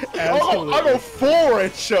 I'm on 4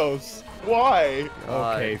 red shells. Why?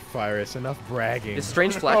 Okay, Fyrus, enough bragging. It's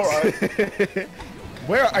strange flex. Alright,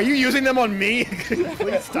 Where are you using them on me? Please of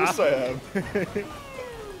course stop. I am.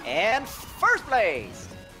 And first place.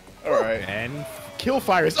 Alright. And kill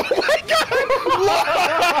Fyrus. Oh my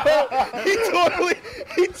god!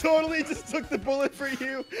 He totally just took the bullet for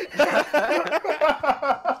you.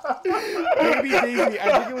 Baby Daisy,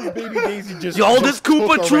 I think it was Baby Daisy just. Yo, just this took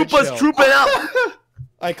Koopa a red Troopa's shell. trooping out.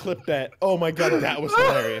 I clipped that. Oh my god, that was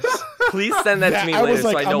hilarious. Please send that to me I was later so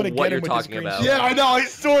like, I know I'm gonna what get you're him with this talking green about. Yeah, I know. I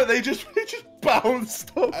saw it. They just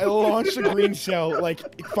bounced off. I launched a green shell. Like,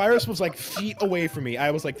 Fyrus was like feet away from me.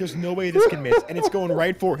 I was like, there's no way this can miss. And it's going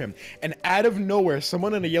right for him. And out of nowhere,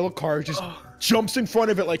 someone in a yellow car just jumps in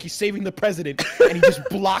front of it like he's saving the president. And he just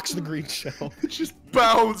blocks the green shell. It just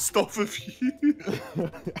bounced off of you.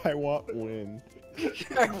 I want win.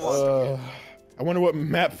 I wonder what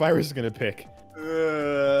map Fyrus is going to pick.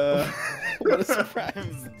 What a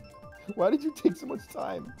surprise. Why did you take so much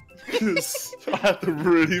time? Because I had to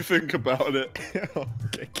really think about it.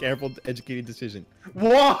 Okay, careful, educated decision.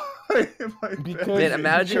 Why am I Man,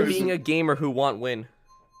 imagine being a gamer who want win.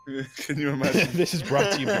 Can you imagine? This is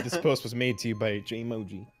brought to you, but this post was made to you by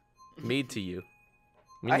J-Emoji. Made to you.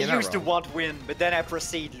 I you're not used to wrong. want win, but then I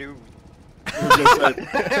proceed lose.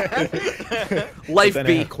 Life Then I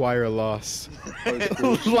B. acquire a loss.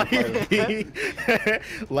 Life B.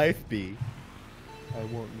 Life B. I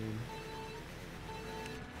won't win.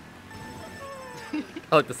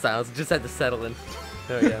 I like the sounds. It just had to settle in.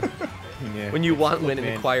 Oh yeah. Yeah. When you want win and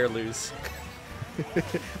Man. acquire lose.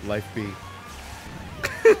 Life B.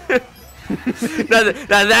 now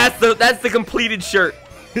that's the completed shirt.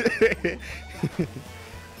 There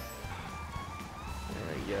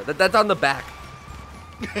you go. That's on the back.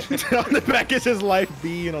 On the back it says Life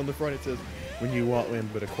B, and on the front it says, when you want win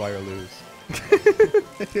but acquire lose.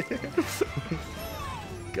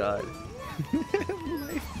 God.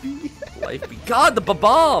 Life B. Life be. God, the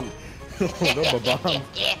bomb. Oh, no, bomb.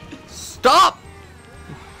 Stop.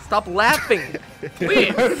 Stop laughing.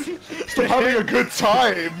 Please. Stop having a good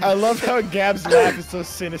time. I love how Gab's laugh is so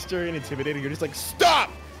sinister and intimidating. You're just like, stop!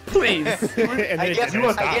 Please. And then I it guess,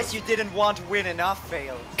 doesn't stop. I guess you didn't want win enough,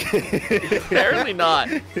 Fail. Apparently not.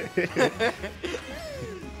 You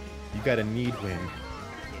gotta need win.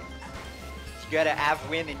 You gotta have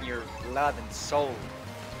win in your blood and soul.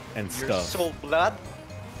 And Your stuff. soul blood?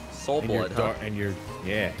 Soul And your blood, huh? and your,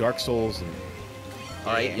 yeah, Dark Souls and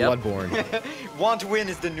Alright, yep. Bloodborne. Want win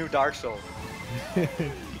is the new Dark Soul.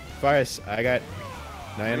 Fyrus, I got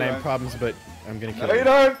 99 Alright. problems, but I'm gonna kill No, you you.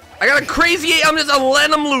 don't. I got a crazy 8. I'm just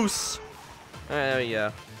letting him loose.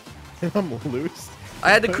 Yeah. I'm loose. I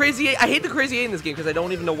had the crazy 8. I hate the crazy 8 in this game because I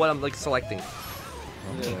don't even know what I'm like selecting.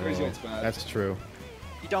 Yeah, Crazy 8's bad. That's true.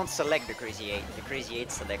 You don't select the Crazy 8. The Crazy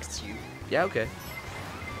 8 selects you. Yeah, okay.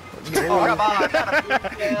 Oh, come on. I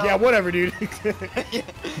gotta Yeah, whatever, dude.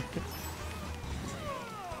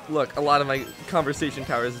 Look, a lot of my conversation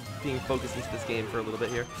power is being focused into this game for a little bit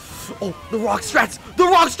here. Oh, the rock strats! The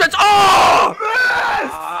rock strats! Oh!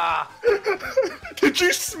 Ah, Did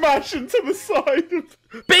you smash into the side of...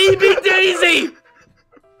 Baby Daisy!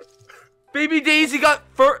 Baby Daisy got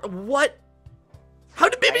first. What? How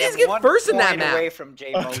did Baby I am Daisy get 1 first in that point map? away from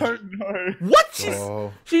J I don't know. What?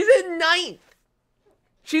 Oh. She's in 9th.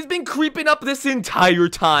 She's been creeping up this entire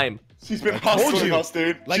time. She's been I told hustling you. us,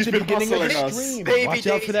 dude. Like She's the been beginning of hustling the us. stream. Baby Watch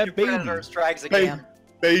out for Daisy, that baby. Predator strikes Baby, again.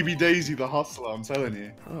 baby Daisy, the hustler. I'm telling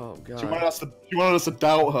you. Oh She god. wanted us to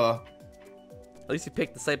doubt her. At least you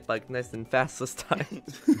picked the sight bug nice and fast this time.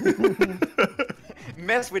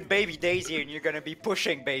 Mess with Baby Daisy and you're gonna be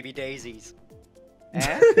pushing Baby Daisies.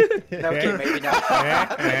 Eh? Okay, maybe not. No,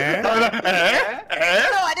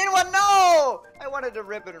 I didn't want no! I wanted the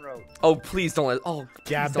ribbon road. Oh, please don't let. Oh, please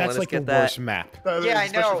Gab, don't let that's us like the get that. worst map. Yeah, I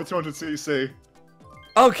know. Especially for 200cc.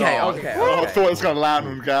 Okay, Oh, okay. oh, I okay. thought it was gonna land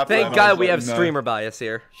on Gap. Thank then I God was we like, have no. streamer bias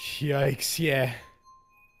here. Yikes, yeah.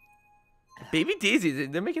 Baby Daisy,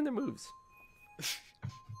 they're making their moves.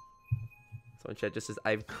 Someone chat just says,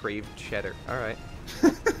 I've craved cheddar. Alright.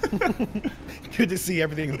 Good to see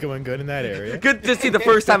everything's going good in that area. Good to see the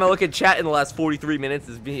first time I look at chat in the last 43 minutes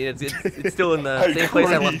is being it's still in the same place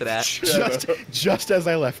I left it at. Just as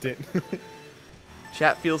I left it.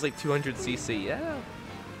 Chat feels like 200cc. Yeah,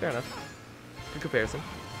 fair enough. Good comparison.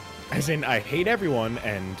 As in, I hate everyone,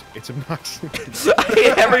 and it's obnoxious. I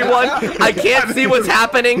hate everyone. I can't see what's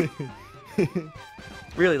happening.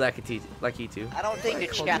 Really lucky too. I don't think the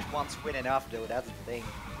chat wants win enough though, that's the thing.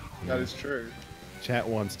 That is true. Chat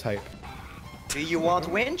wants type. Do you want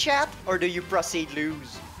win, chat, or do you proceed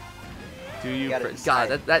lose? Do you? gotta God,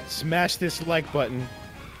 decide. that. Smash this like button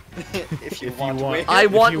If you if want you want. win. I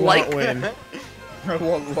if want you like. Want win. I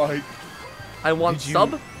want like. I want Did you-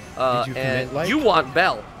 sub. did you And commit like? you want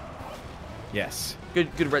bell. Yes. Good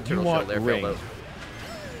red You turtle want show there, ring. Failboat.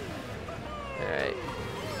 Alright.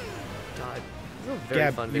 God, this is a very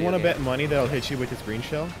Gab, fun you video want to game. bet money that I'll hit you with this green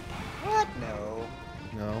shell? What? No.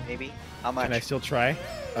 No. maybe. How much? Can I still try?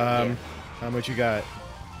 How much you got?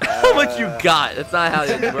 How much you got? That's not how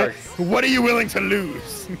this works. What are you willing to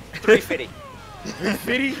lose? 350.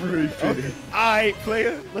 350? Alright,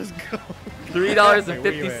 player, let's go.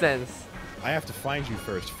 $3.50. I have to find you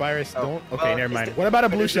first. Virus, Oh, don't. Okay, well, never is mind. the- What about a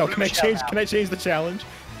but blue is the shell? blue Can I shell change? now? Can I change the challenge?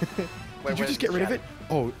 Did you where's just the get rid of shell? it?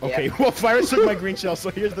 Oh, okay. Yeah. Well, Virus took my green shell, so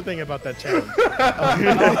here's the thing about that challenge.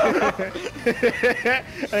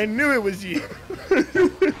 I knew it was you.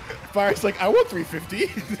 Virus like, I want 350.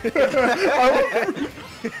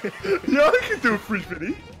 Yeah, I can do a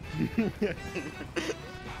 350.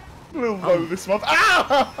 A little low this month.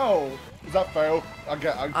 Ow! Does that fail?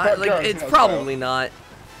 It's probably not.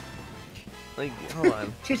 Like, hold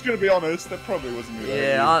on. Just gonna be honest, that probably wasn't me.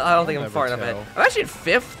 Yeah, I don't think I'm Never far enough ahead. tell. I'm actually at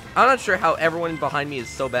 5th. I'm not sure how everyone behind me is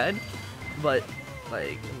so bad, but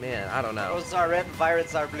like, man, I don't know. Those are red,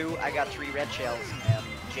 violets are blue. I got 3 red shells, and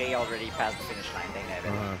Jay already passed the finish line. They have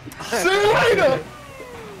it. See you later!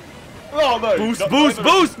 Oh no!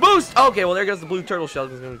 Boost! Okay, well there goes the blue turtle shell.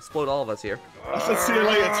 It's gonna explode all of us here. I said see you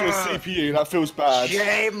later to a CPU. That feels bad.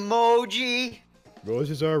 J-Moji!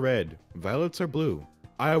 Roses are red, violets are blue.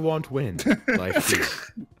 I want wind. Life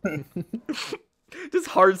B. Just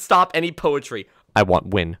hard stop any poetry. I want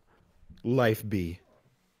win. Life B.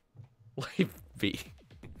 Life B.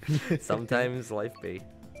 Sometimes life B.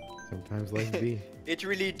 Sometimes life B. It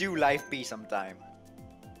really do life be sometime.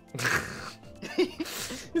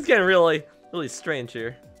 It's getting really strange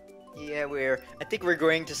here. Yeah, I think we're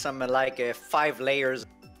going to some 5 layers.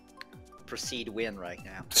 Proceed win right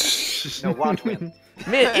now. No, want win.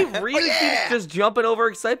 Man, it really keeps just jumping over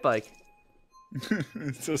Excite Bike.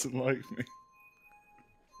 It doesn't like me.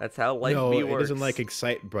 That's how life No, B it works. doesn't like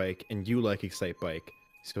Excite Bike, and you like Excite Bike.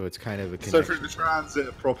 So it's kind of a So connection. through the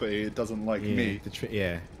transit property, it doesn't like me.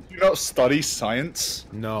 Yeah. You not study science?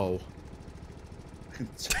 No. I can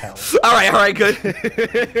tell. All right, good.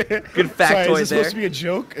 Good factoid Sorry, is this there. supposed to be a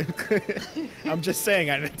joke? I'm just saying.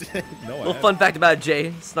 I no. Little fun fact about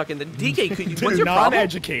Jay snuck in the DK. What's your problem?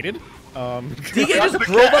 Non-educated. DK just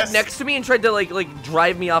drove up next to me and tried to like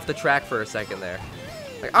drive me off the track for a second there.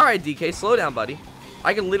 Like, all right, DK, slow down, buddy.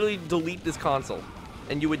 I could literally delete this console,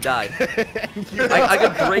 and you would die. I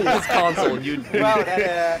could break this console, and you'd. Well,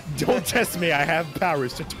 that, Don't test me. I have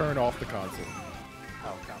powers to turn off the console.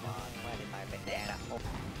 Oh, come on. Why did my banana? Oh.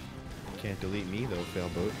 You can't delete me though,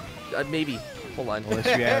 Failboat. Maybe. Hold on. Unless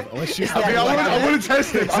you have. Unless you Is have. I mean, that- I wouldn't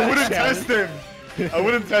test him. I wouldn't challenge. test him. I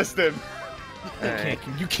wouldn't test him.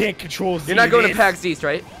 You can't control. You're not going to Z PAX East,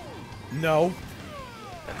 right? No.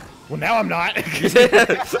 Well, now I'm not.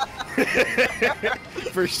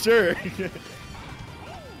 For sure.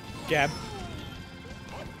 Gab.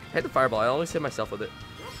 Hit the fireball. I always hit myself with it.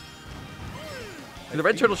 And the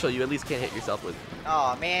red turtle shell, you at least can't hit yourself with.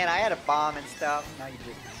 Oh man, I had a bomb and stuff. Now you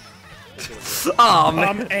just. Oh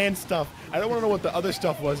man. Bomb and stuff. I don't want to know what the other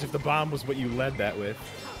stuff was if the bomb was what you led that with.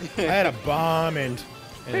 I had a bomb and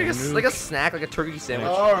Like a nuke. snack, like a turkey sandwich.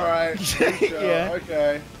 All right. Yeah.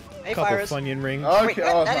 Okay. Hey, Couple Virus. Funyun rings. Okay. Wait,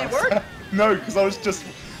 that didn't nice. work? No, because I was just.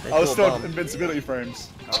 Nice I was little still bump. invincibility frames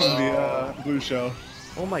from the blue shell.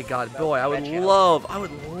 Oh my god, boy, I would Red shell.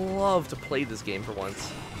 love to play this game for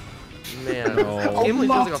once. Man, No. this game really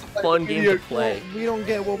feels like a fun game to play. We don't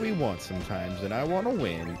get what we want sometimes, and I want to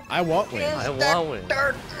win. I want win. I want win.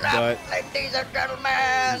 But Ladies and gentlemen.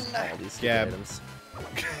 All these stupid Gab. items.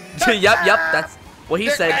 yep, that's what he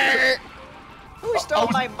said. Who stole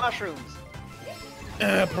my mushrooms?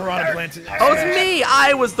 piranha plants. Oh, it's me!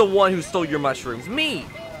 I was the one who stole your mushrooms. Me!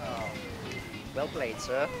 Oh. Well played,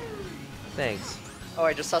 sir. Thanks. Oh,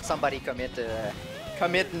 I just saw somebody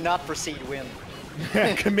commit not proceed win.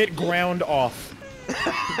 Commit ground off.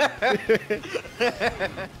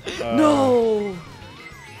 No!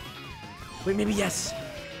 Wait, maybe yes.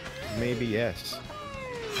 Maybe yes.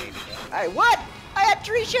 What? I had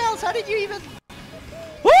 3 shells. How did you even?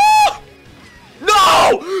 Woo!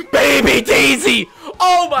 No! Baby Daisy!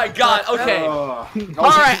 Oh my god, okay.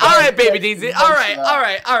 Alright, baby Daisy. Alright.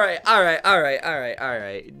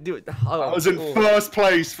 Do it. Oh, I was in cool. first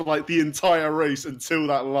place for like the entire race until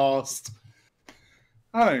that last.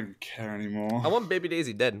 I don't care anymore. I want Baby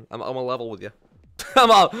Daisy dead. I'm a level with you. I'm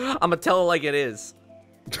gonna tell her like it is.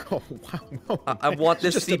 Oh wow. I want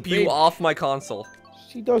this She's just a CPU baby. off my console.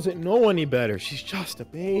 She doesn't know any better. She's just a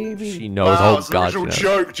baby. She knows. Wow, Oh it's an god. original she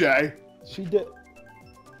knows. joke, Jay. She did.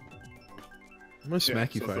 I'm gonna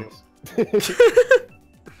smack you, so I Fires.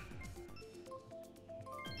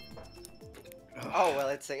 Oh well,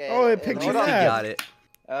 it's a. Oh, it picked You you hold on. up. got it.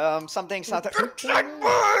 Something.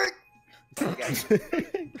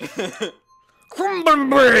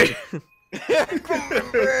 Crumbleberry.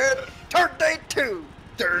 32.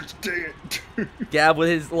 thirsty. Gab with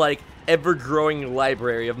his like ever-growing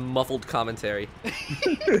library of muffled commentary.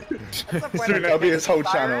 Soon that'll be his whole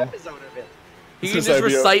channel. He can just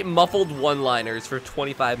recite muffled one-liners for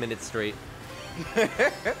 25 minutes straight.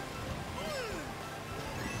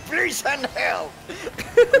 Please send help.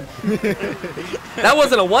 That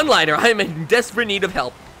wasn't a one-liner. I'm in desperate need of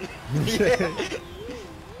help.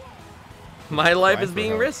 My life is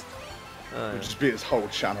being risked. It'll just be his whole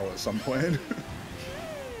channel at some point.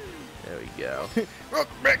 There we go.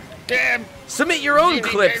 Submit your own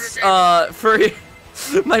clips for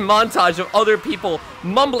my montage of other people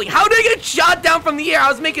mumbling. How did I get shot down from the air? I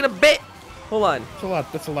was making a bit. Hold on.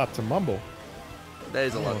 That's a lot to mumble. That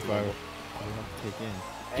is a lot.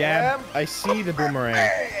 Gab, I see the boomerang.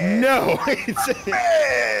 No!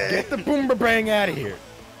 Get the boomerang out of here.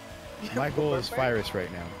 My goal is Virus right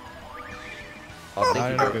now. Oh,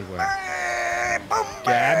 not in a good way.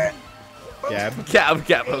 Gab.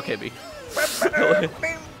 Gab, okay, me.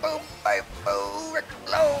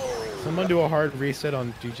 Someone do a hard reset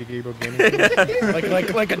on GG Gabriel Gaming.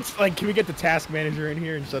 like, can we get the task manager in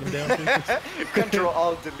here and shut him down?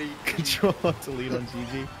 Control-Alt-Delete. Control-Alt-Delete on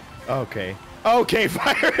GG. Okay. Okay,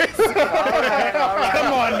 Virus! Alright.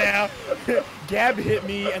 Come on now! Gab hit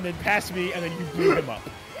me and then passed me and then you blew him up.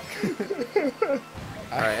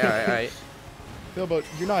 Alright. Failboat,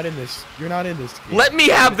 you're not in this. You're not in this game. Let me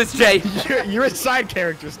have this, Jay! You're a side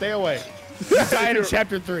character. Stay away. You died in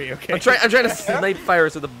chapter 3, okay? I'm trying to snipe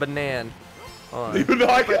Virus with a banana. Hold on.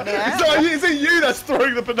 Is it you that's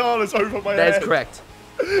throwing the bananas over my head? That is correct.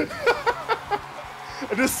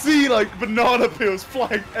 I just see like banana peels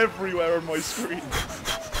flying everywhere on my screen.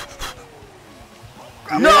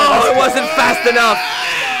 No, it wasn't fast enough.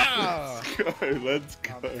 Let's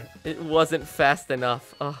go. It wasn't fast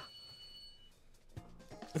enough.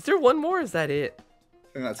 Is there one more? Or is that it? I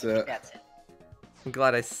think that's it. I'm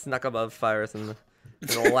glad I snuck above Virus in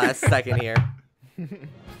the last second here.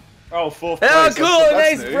 Oh, fourth Oh, place. cool!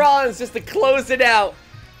 Nice bronze just to close it out.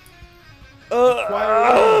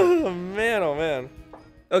 Oh man, oh man.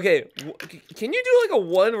 Okay, can you do like a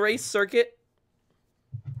one race circuit?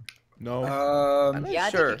 No. Yeah,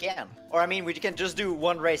 sure. I think you can. Or I mean, we can just do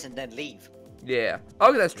one race and then leave. Yeah.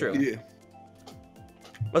 Okay, that's true. Yeah.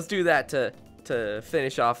 Let's do that to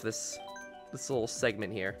finish off this little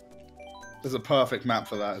segment here. There's a perfect map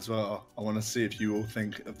for that as well. I want to see if you all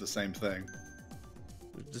think of the same thing.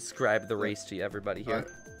 Describe the race to everybody here.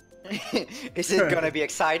 Is it gonna be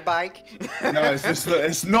Excite Bike? No,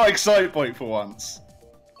 it's not Excite Bike for once.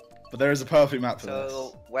 But there is a perfect map for this.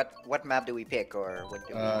 So what map do we pick, or what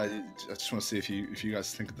do we? I just want to see if you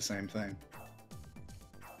guys think of the same thing.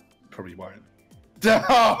 Probably won't. The one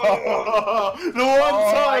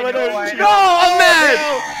time I don't. No, I'm mad.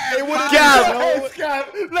 Gab,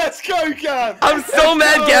 let's go, Gab. I'm so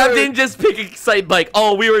mad Gab didn't just pick Excite Bike.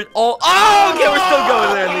 Oh, we were all. Oh, okay, we're still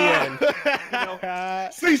going there in the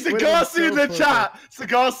end. See, Sagasi in the chat.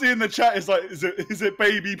 Sagasi in the chat is like, is it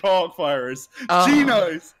baby park fires? She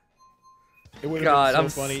knows. It would have been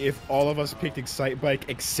so funny if all of us picked Excite Bike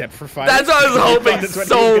except for Fire. That's what I was hoping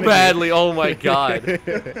so badly. Oh my god.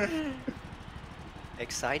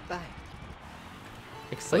 Excite Bike.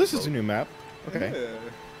 Well, this is a new map. Okay. Yeah.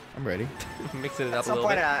 I'm ready. Mixing it up a little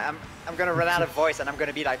bit. At some point, I'm gonna run out of voice and I'm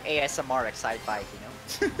gonna be like ASMR Excite Bike, you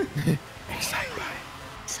know? Excite Bike.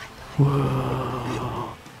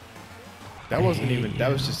 Whoa. That wasn't even.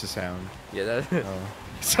 That was just a sound. Yeah, that. It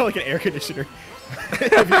sounded like an air conditioner.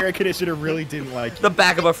 If your air conditioner really didn't like the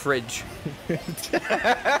back of a fridge. It's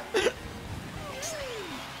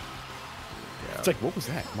like, what was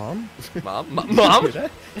that, Mom? Mom? Mother?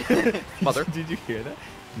 Did you hear that?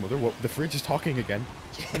 Mother, the fridge is talking again.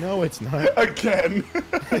 No, it's not. Again.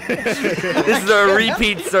 This is a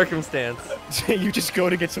repeat circumstance. You just go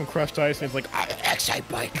to get some crushed ice and it's like, Excite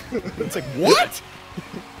Bike. It's like, what?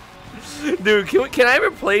 Dude, can I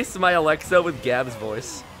replace my Alexa with Gab's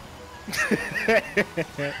voice?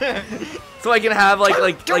 So I can have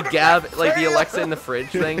like Gab, like the Alexa in the fridge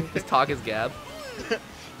thing, just talk as Gab.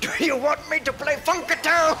 Do you want me to play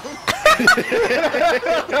Funkatown?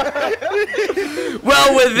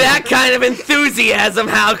 Well, with that kind of enthusiasm,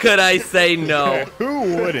 how could I say no?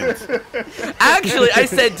 Who wouldn't? Actually, I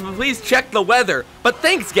said to please check the weather, but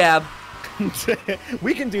thanks, Gab.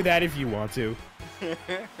 We can do that if you want to.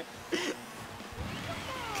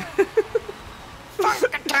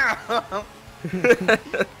 Funkatown!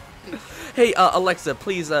 Hey, Alexa,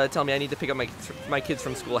 please tell me I need to pick up my kids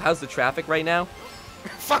from school. How's the traffic right now?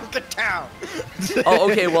 Funkatown! Oh,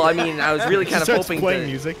 okay. Well, I mean, I was really kind of hoping playing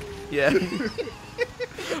music. Yeah.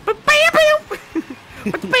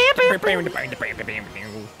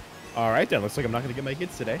 All right, then. Looks like I'm not going to get my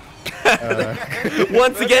kids today.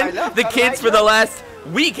 Once again, I the love kids for the last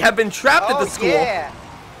week have been trapped at the school. Yeah.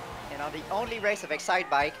 And on the only race of Excite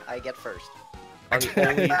Bike, I get first. On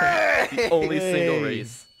the only single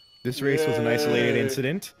race. This race was an isolated Yay.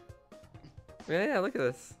 incident. Yeah, look at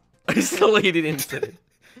this. Isolated incident.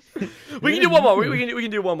 We can do one more. We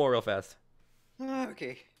can do one more real fast.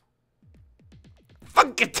 Okay.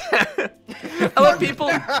 Funky Town. I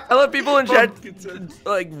love people in chat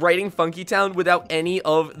like writing Funky Town without any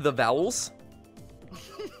of the vowels,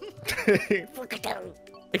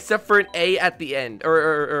 except for an A at the end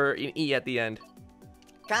or an E at the end.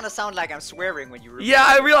 Kind of sound like I'm swearing when you. Yeah,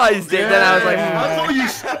 I realized it. Then I was like,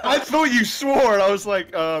 I thought you swore, and I was like,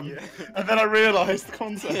 and then I realized the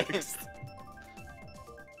context.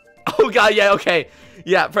 oh god, yeah, okay.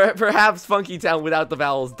 Yeah, perhaps Funky Town without the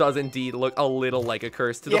vowels does indeed look a little like a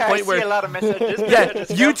curse to the point I where see a lot of messages. yeah, Just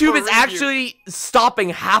YouTube for is review. actually stopping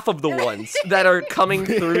half of the ones that are coming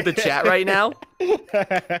through the chat right now.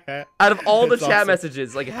 Out of all the That's chat awesome.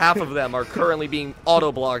 messages, like half of them are currently being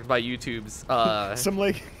auto-blocked by YouTube's.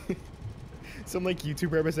 Some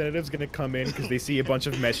YouTube representatives gonna come in because they see a bunch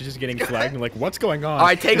of messages getting flagged and like, what's going on? All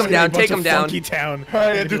right, take There's them gonna down, be a bunch take them of down. Funky Town.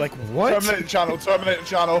 Hey, And be like, what? Terminate the channel. Terminate the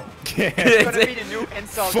channel. It's gonna be the new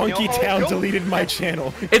insult. Funky you know? Town Go deleted my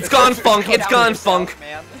channel. It's gone funk. It's down gone yourself, funk.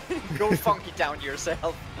 man. Go funky down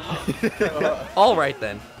yourself. All right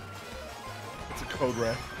then. It's a code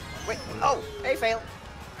red. Wait. Oh, hey, fail.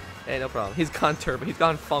 Hey, no problem. He's gone turbo. He's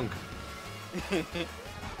gone funk. There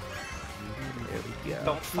we go.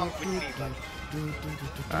 Don't funk with me, bud.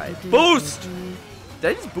 All right, boost.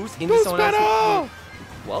 Did I just boost into Boost someone else? pedal!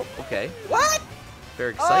 Well, okay. What?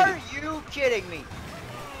 Very excited. Are you kidding me?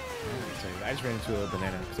 I just ran into a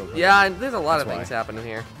banana. So Yeah, and there's a lot of That's things why. happening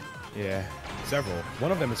here. Yeah, several.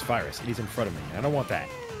 One of them is Virus, and he's in front of me. I don't want that.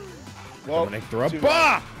 Well, I'm gonna throw too up.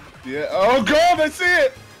 Bah! Yeah. Oh god, I see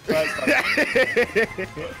it. I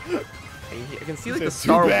can see like This the is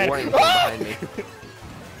star too bad. warning thing behind me.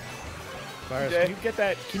 Virus, Okay.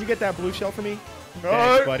 can you get that blue shell for me? No.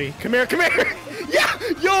 Thanks, buddy. Come here, come here! Yeah!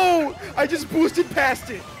 Yo! I just boosted past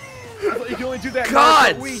it! I thought you can only do that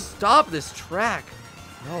God, now, stop this track.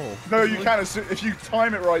 No. No, you can. If you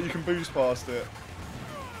time it right, you can boost past it.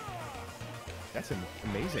 That's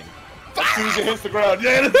amazing. As soon as it hits the ground.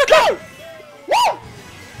 Yeah, let's go! Woo!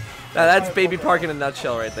 Now that's Baby Park in a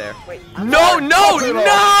nutshell right there. Wait. No, no,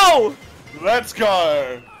 no! Let's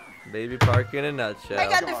go! Baby Park in a nutshell. I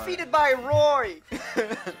got defeated by Roy.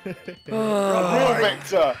 The real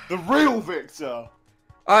victor! The real victor!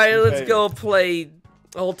 Alright, let's Okay. go play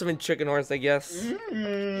Ultimate Chicken Horse, I guess.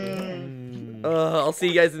 I'll see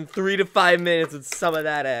you guys in 3 to 5 minutes with some of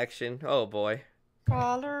that action. Oh boy.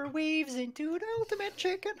 Crawler weaves into the ultimate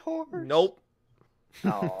chicken horse. Nope.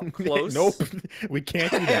 Oh. Close. Nope. We can't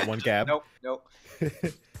do that one, Gab. Nope. Nope.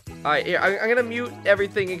 Alright, here, I'm gonna mute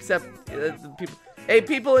everything except the people. Hey,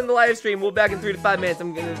 people in the live stream, we'll be back in 3 to 5 minutes.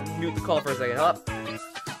 I'm gonna mute the call for a second. Up.